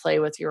the interplay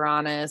with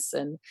Uranus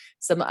and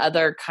some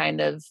other kind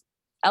of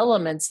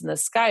elements in the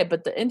sky.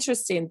 But the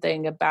interesting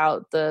thing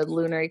about the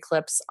lunar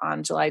eclipse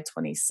on July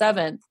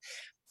 27th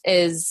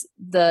is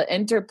the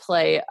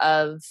interplay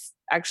of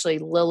actually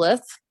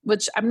Lilith,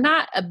 which I'm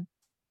not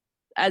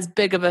as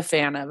big of a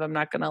fan of. I'm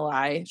not going to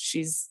lie.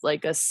 She's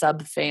like a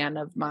sub fan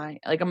of mine.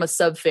 Like, I'm a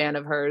sub fan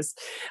of hers.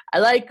 I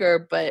like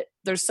her, but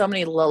there's so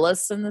many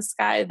Liliths in the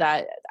sky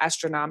that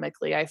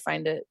astronomically I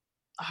find it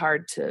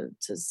hard to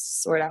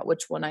sort out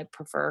which one I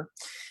prefer.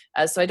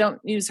 So I don't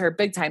use her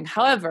big time.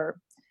 However,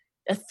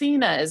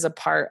 Athena is a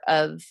part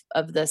of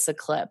this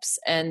eclipse,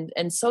 and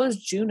so is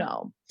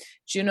Juno.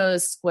 Juno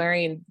is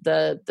squaring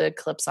the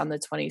eclipse on the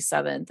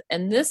 27th.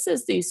 And this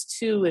is these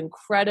 2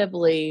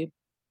 incredibly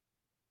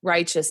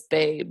righteous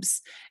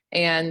babes,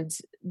 and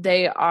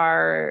they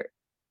are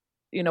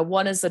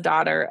one is the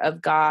daughter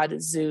of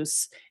God,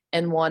 Zeus,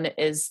 and one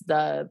is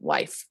the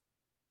wife.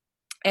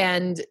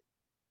 And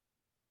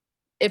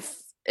if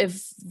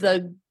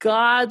the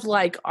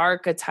godlike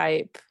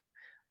archetype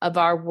of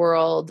our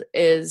world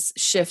is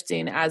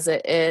shifting as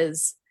it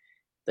is,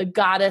 the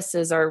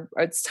goddesses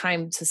it's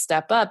time to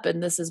step up.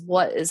 And this is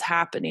what is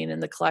happening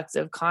in the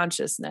collective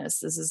consciousness.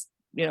 This is,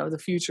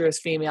 the future is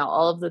female,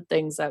 all of the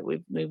things that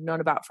we've known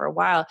about for a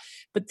while.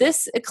 But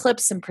this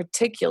eclipse in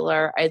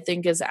particular, I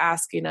think, is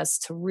asking us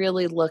to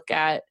really look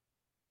at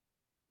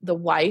the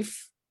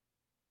wife,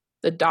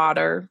 the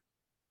daughter,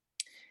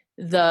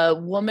 the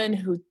woman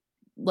who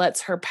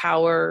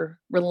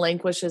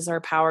relinquishes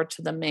her power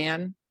to the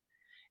man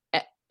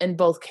in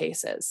both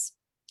cases.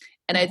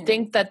 And I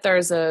think that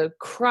there's a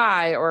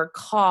cry or a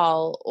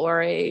call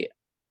or a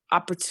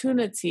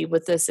opportunity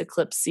with this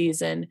eclipse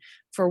season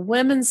for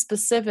women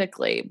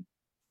specifically,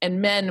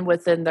 and men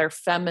within their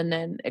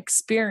feminine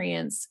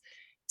experience,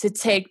 to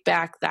take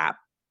back that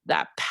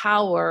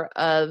power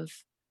of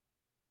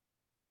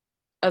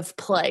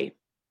play,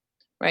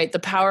 right? The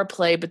power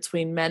play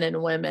between men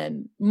and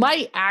women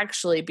might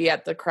actually be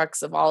at the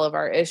crux of all of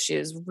our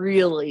issues,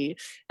 really.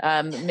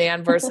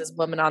 Man versus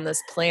woman on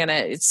this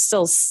planet. It's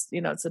still,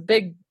 it's a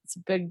big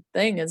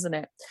thing, isn't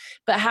it?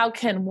 But how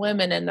can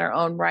women in their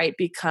own right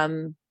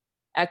become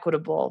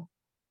equitable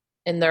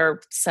in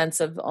their sense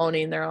of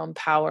owning their own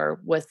power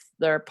with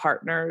their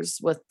partners,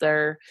 with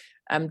their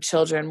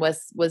children,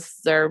 with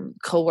their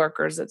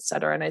coworkers, et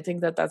cetera? And I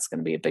think that that's going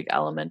to be a big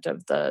element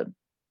of the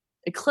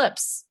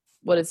eclipse,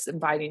 what it's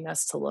inviting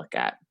us to look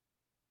at.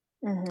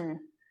 Mm-hmm.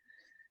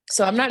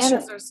 So I'm not sure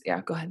if there's,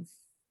 go ahead.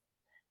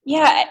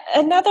 Yeah.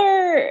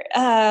 Another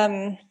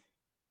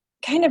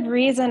kind of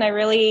reason I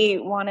really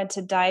wanted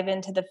to dive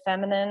into the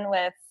feminine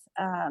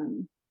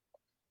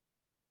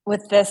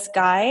with this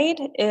guide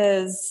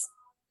is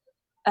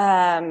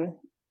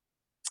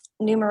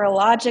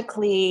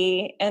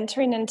numerologically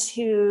entering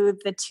into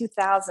the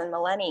 2000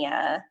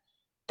 millennia.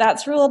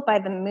 That's ruled by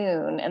the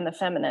moon and the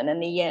feminine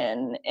and the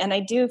yin. And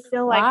I do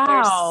feel like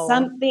there's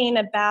something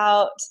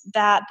about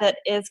that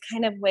is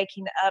kind of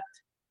waking up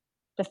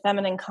the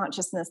feminine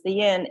consciousness, the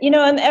yin,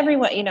 and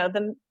everyone,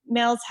 the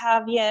males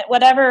have yin,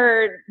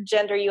 whatever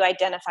gender you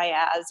identify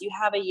as, you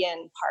have a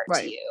yin part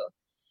to you.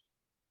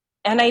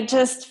 And I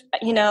just,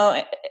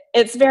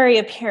 it's very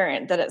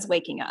apparent that it's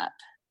waking up.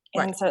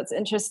 And so it's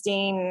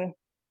interesting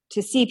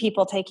to see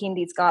people taking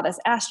these goddess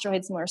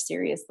asteroids more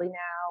seriously now,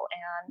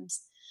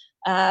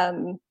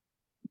 and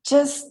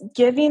just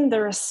giving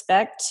the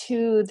respect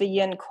to the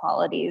yin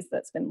qualities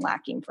that's been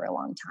lacking for a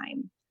long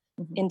time.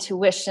 Mm-hmm.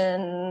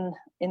 Intuition,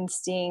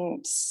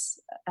 instinct,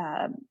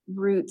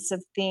 roots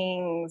of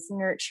things,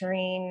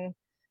 nurturing,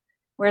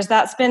 whereas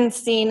that's been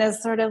seen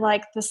as sort of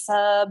like the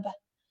sub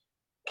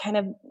kind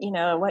of,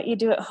 what you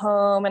do at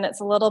home, and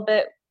it's a little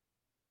bit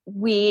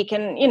weak,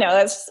 and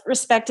it's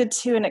respected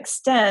to an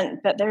extent,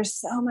 but there's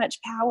so much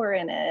power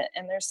in it,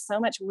 and there's so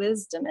much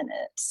wisdom in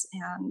it.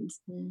 And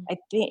I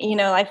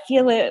think, I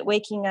feel it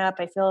waking up.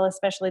 I feel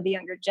especially the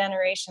younger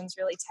generations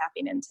really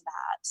tapping into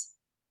that.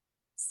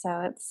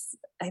 So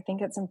I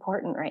think it's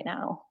important right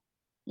now.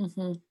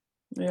 Mm-hmm.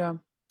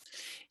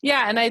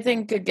 Yeah. And I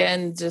think,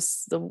 again,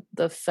 just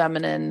the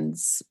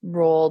feminine's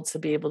role to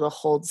be able to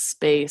hold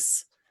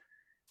space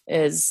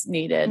is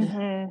needed,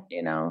 mm-hmm.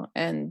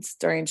 And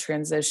during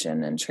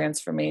transition and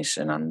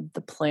transformation on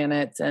the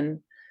planet, and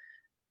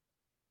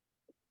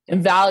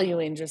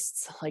valuing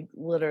just like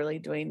literally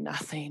doing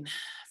nothing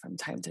from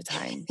time to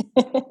time.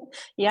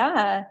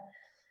 Yeah.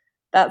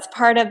 That's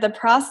part of the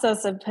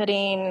process of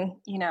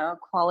putting,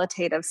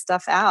 qualitative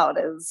stuff out,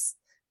 is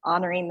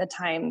honoring the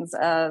times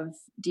of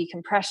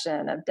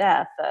decompression, of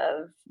death,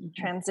 of mm-hmm.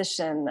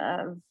 transition,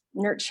 of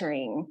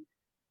nurturing.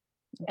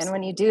 Absolutely. And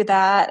when you do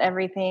that,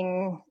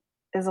 everything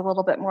is a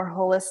little bit more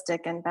holistic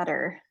and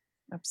better.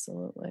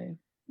 Absolutely.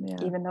 Yeah.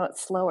 Even though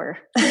it's slower.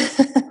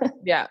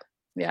 Yeah.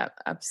 Yeah.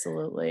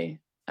 Absolutely.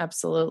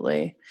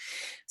 Absolutely.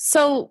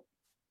 So,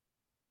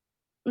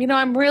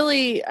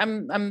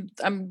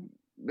 I'm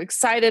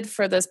excited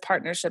for this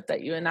partnership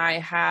that you and I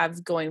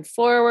have going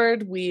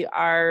forward. We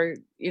are,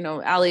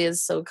 Allie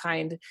is so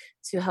kind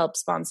to help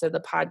sponsor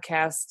the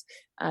podcast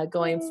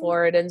going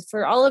forward. And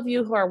for all of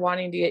you who are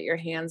wanting to get your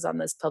hands on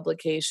this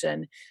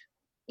publication,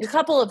 a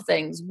couple of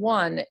things.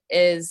 One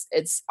is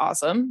it's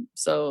awesome,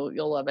 so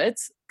you'll love it.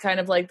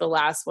 Kind of like the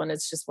last one,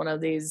 it's just one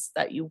of these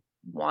that you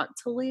want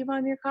to leave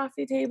on your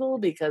coffee table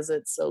because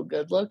it's so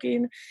good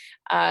looking,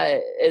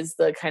 is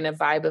the kind of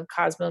vibe of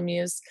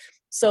Cosmomuse.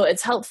 So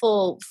it's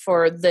helpful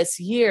for this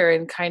year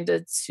and kind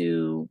of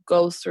to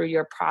go through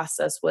your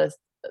process with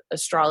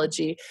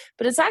astrology,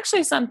 but it's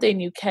actually something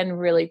you can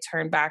really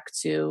turn back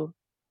to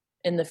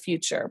in the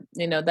future,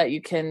 that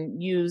you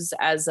can use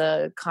as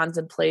a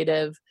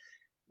contemplative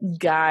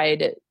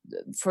guide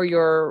for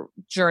your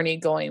journey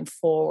going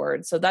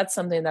forward. So that's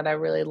something that I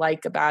really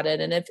like about it.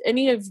 And if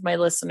any of my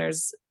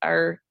listeners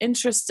are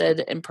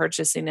interested in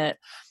purchasing it,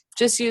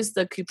 just use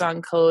the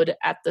coupon code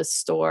at the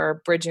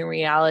store, Bridging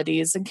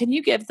Realities. And can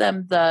you give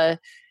them the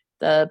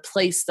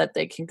place that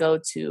they can go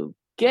to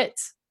get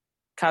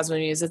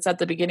Cosmomuse. It's at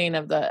the beginning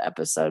of the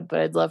episode, but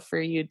I'd love for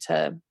you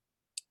to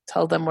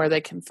tell them where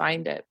they can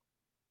find it.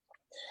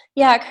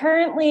 Yeah,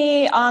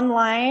 currently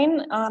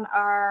online on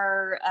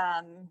our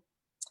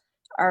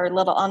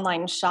little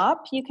online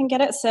shop, you can get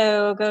it.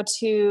 So go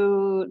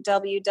to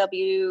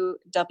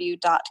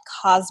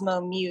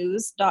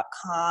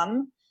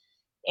www.cosmomuse.com,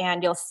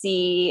 and you'll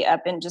see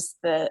up in just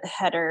the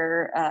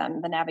header,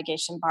 the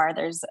navigation bar,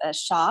 there's a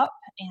shop,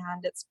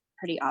 and it's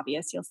pretty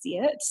obvious. You'll see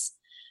it.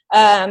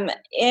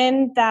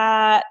 In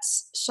that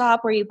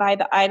shop where you buy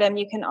the item,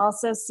 you can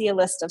also see a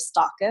list of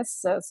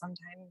stockists. So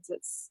sometimes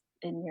it's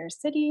in your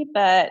city,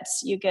 but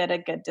you get a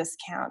good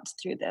discount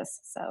through this.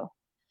 So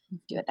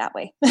do it that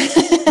way.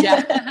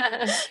 Yeah.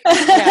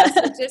 Yeah.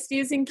 So just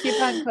using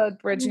coupon code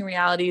Bridging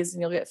Realities,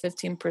 and you'll get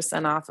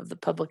 15% off of the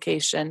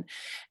publication.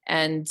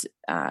 And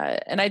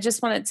I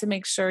just wanted to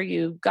make sure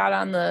you got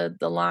on the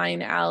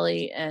line,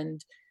 Allie,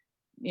 and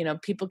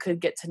people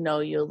could get to know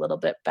you a little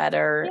bit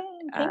better.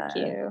 Thank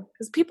you.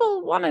 Because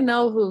people want to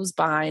know who's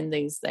behind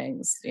these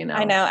things,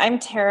 I know. I'm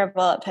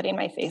terrible at putting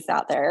my face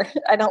out there.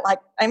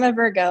 I'm a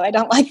Virgo. I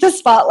don't like the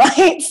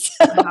spotlight.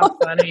 So. How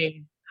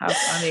funny.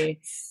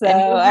 So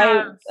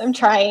I'm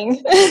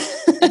trying.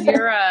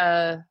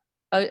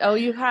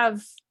 You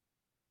have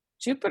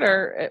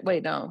Jupiter.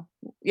 Wait, no.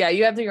 Yeah,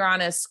 you have the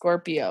Uranus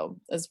Scorpio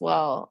as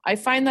well. I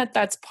find that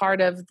that's part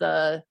of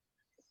the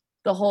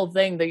whole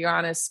thing, the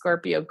Uranus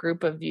Scorpio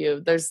group of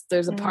you. There's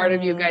a part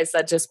of you guys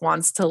that just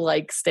wants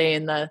to stay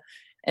in the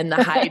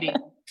hiding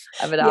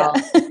of it all.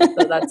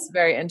 So that's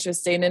very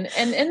interesting. And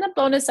in the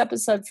bonus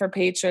episode for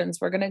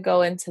patrons, we're going to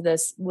go into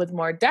this with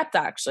more depth.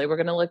 Actually, we're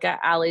going to look at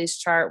Allie's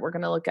chart. We're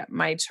going to look at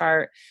my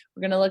chart.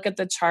 We're going to look at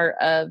the chart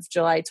of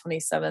July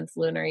 27th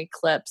lunar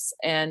eclipse,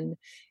 and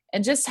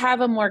just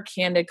have a more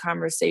candid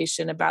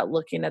conversation about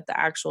looking at the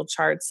actual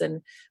charts.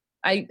 And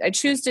I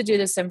choose to do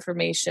this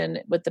information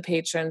with the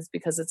patrons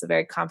because it's a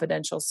very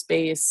confidential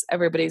space.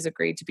 Everybody's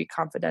agreed to be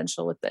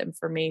confidential with the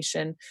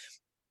information,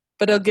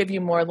 but it'll give you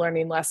more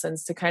learning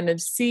lessons to kind of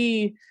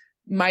see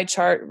my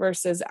chart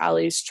versus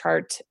Allie's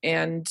chart,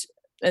 and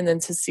then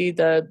to see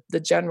the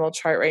general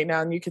chart right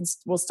now. And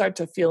we'll start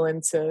to feel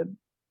into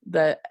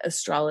the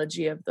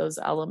astrology of those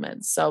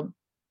elements. So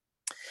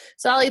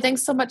Allie,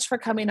 thanks so much for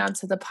coming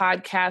onto the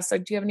podcast.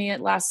 Do you have any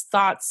last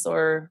thoughts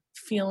or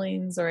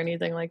feelings or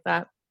anything like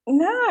that?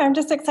 No, I'm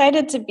just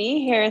excited to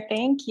be here.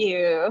 Thank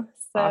you.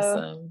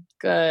 Awesome.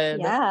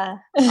 Good. Yeah.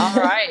 All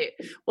right.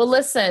 Well,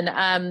 listen,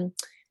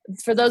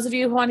 for those of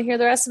you who want to hear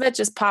the rest of it,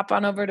 just pop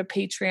on over to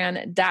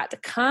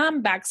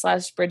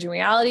patreon.com/Bridging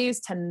Realities,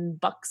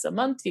 $10 a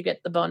month. You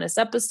get the bonus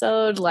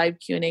episode, live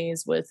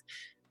Q&As with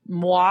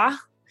moi.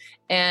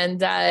 And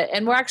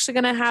we're actually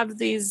going to have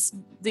these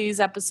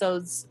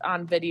episodes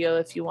on video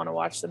if you want to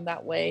watch them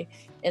that way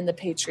in the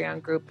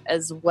Patreon group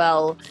as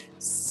well.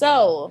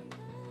 So,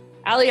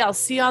 Allie, I'll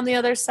see you on the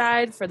other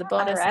side for the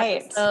bonus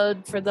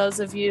episode. For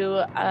those of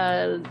you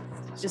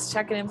just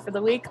checking in for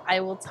the week, I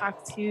will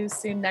talk to you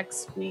soon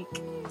next week.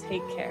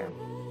 Take care.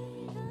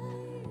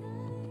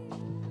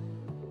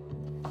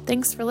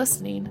 Thanks for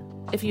listening.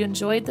 If you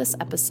enjoyed this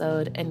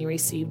episode and you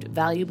received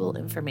valuable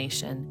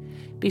information,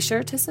 be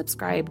sure to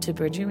subscribe to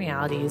Bridging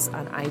Realities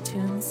on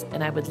iTunes,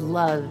 and I would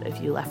love if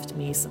you left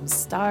me some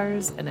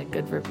stars and a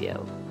good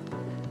review.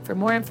 For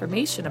more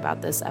information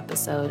about this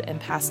episode and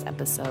past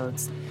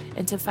episodes,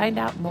 and to find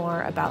out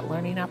more about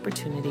learning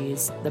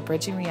opportunities, the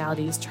Bridging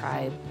Realities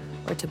Tribe,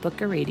 or to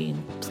book a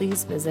reading,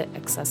 please visit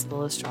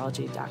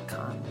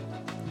accessibleastrology.com.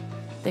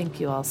 Thank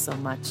you all so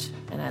much,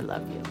 and I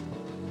love you.